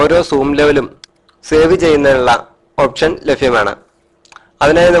ഡോക്യുമെന്റിന്റെ ഓരോ സൂം ലെവലും സേവ് ചെയ്യുന്നതിനുള്ള ഓപ്ഷൻ ലഭ്യമാണ്.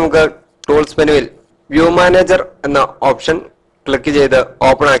 അതിനായി നമുക്ക് ടൂൾസ് മെനുവിൽ വ്യൂ മാനേജർ എന്ന ഓപ്ഷൻ ക്ലിക്ക് ചെയ്ത്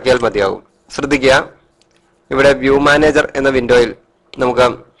ഓപ്പൺ ആക്കിയാൽ മതിയാകും. ശ്രദ്ധിക്കുക, ഇവിടെ വ്യൂ മാനേജർ എന്ന വിൻഡോയിൽ നമുക്ക്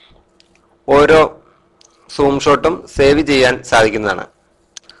ഓരോ സൂം ഷോട്ടും സേവ് ചെയ്യാൻ സാധിക്കുന്നതാണ്.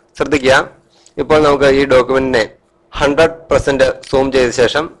 ശ്രദ്ധിക്കുക, ഇപ്പോൾ നമുക്ക് ഈ ഡോക്യുമെന്റിനെ 100% സൂം ചെയ്ത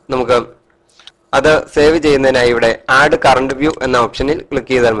ശേഷം നമുക്ക് അത് സേവ് ചെയ്യുന്നതിനായി ഇവിടെ ആഡ് കറണ്ട് വ്യൂ എന്ന ഓപ്ഷനിൽ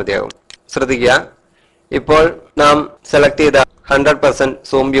ക്ലിക്ക് ചെയ്താൽ മതിയാകും. ശ്രദ്ധിക്കുക, ഇപ്പോൾ നാം സെലക്ട് ചെയ്ത 100%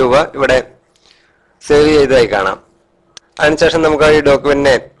 സൂം വ്യൂ ഇവിടെ സേവ് ചെയ്തതായി കാണാം. അതിനുശേഷം നമുക്ക് ഈ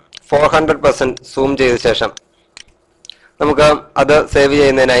ഡോക്യുമെന്റിനെ 400% സൂം ചെയ്ത ശേഷം നമുക്ക് അത് സേവ്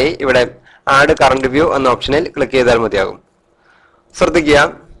ചെയ്യുന്നതിനായി ഇവിടെ ആഡ് കറണ്ട് വ്യൂ എന്ന ഓപ്ഷനിൽ ക്ലിക്ക് ചെയ്താൽ മതിയാകും. ശ്രദ്ധിക്കുക,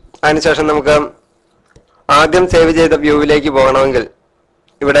 അതിനുശേഷം നമുക്ക് ആദ്യം സേവ് ചെയ്ത വ്യൂവിലേക്ക് പോകണമെങ്കിൽ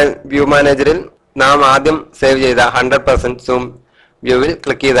ഇവിടെ വ്യൂ മാനേജറിൽ നാം ആദ്യം സേവ് ചെയ്ത 100% സൂം വ്യൂവിൽ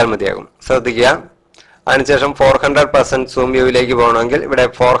ക്ലിക്ക് ചെയ്താൽ മതിയാകും. ശ്രദ്ധിക്കുക. അതിനുശേഷം 400% സൂം വ്യൂവിലേക്ക് പോകണമെങ്കിൽ ഇവിടെ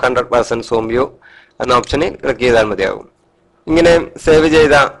 400% സൂം വ്യൂ എന്ന ഓപ്ഷനിൽ ക്ലിക്ക് ചെയ്താൽ മതിയാകും. ഇങ്ങനെ സേവ്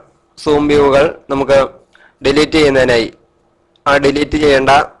ചെയ്ത സൂം വ്യൂകൾ നമുക്ക് ഡിലീറ്റ് ചെയ്യുന്നതിനായി ആ ഡിലീറ്റ്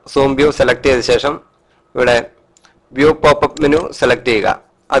ചെയ്യേണ്ട സൂം വ്യൂ സെലക്ട് ചെയ്ത ശേഷം ഇവിടെ വ്യൂ പോപ്പപ്പ് മെനു സെലക്ട് ചെയ്യുക.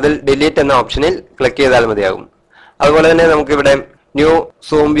 അതിൽ ഡിലീറ്റ് എന്ന ഓപ്ഷനിൽ ക്ലിക്ക് ചെയ്താൽ മതിയാകും. അതുപോലെ തന്നെ നമുക്കിവിടെ ന്യൂ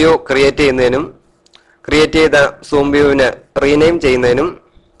സൂം വ്യൂ ക്രിയേറ്റ് ചെയ്യുന്നതിനും ക്രിയേറ്റ് ചെയ്ത സൂം വ്യൂവിന് റീനെയിം ചെയ്യുന്നതിനും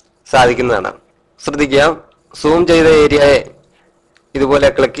സാധിക്കുന്നതാണ്. ശ്രദ്ധിക്കുക, സൂം ചെയ്ത ഏരിയയെ ഇതുപോലെ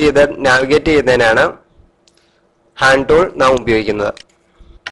ക്ലിക്ക് ചെയ്ത് നാവിഗേറ്റ് ചെയ്യുന്നതിനാണ് ഹാൻഡ് ടൂൾ നാം ഉപയോഗിക്കുന്നത്.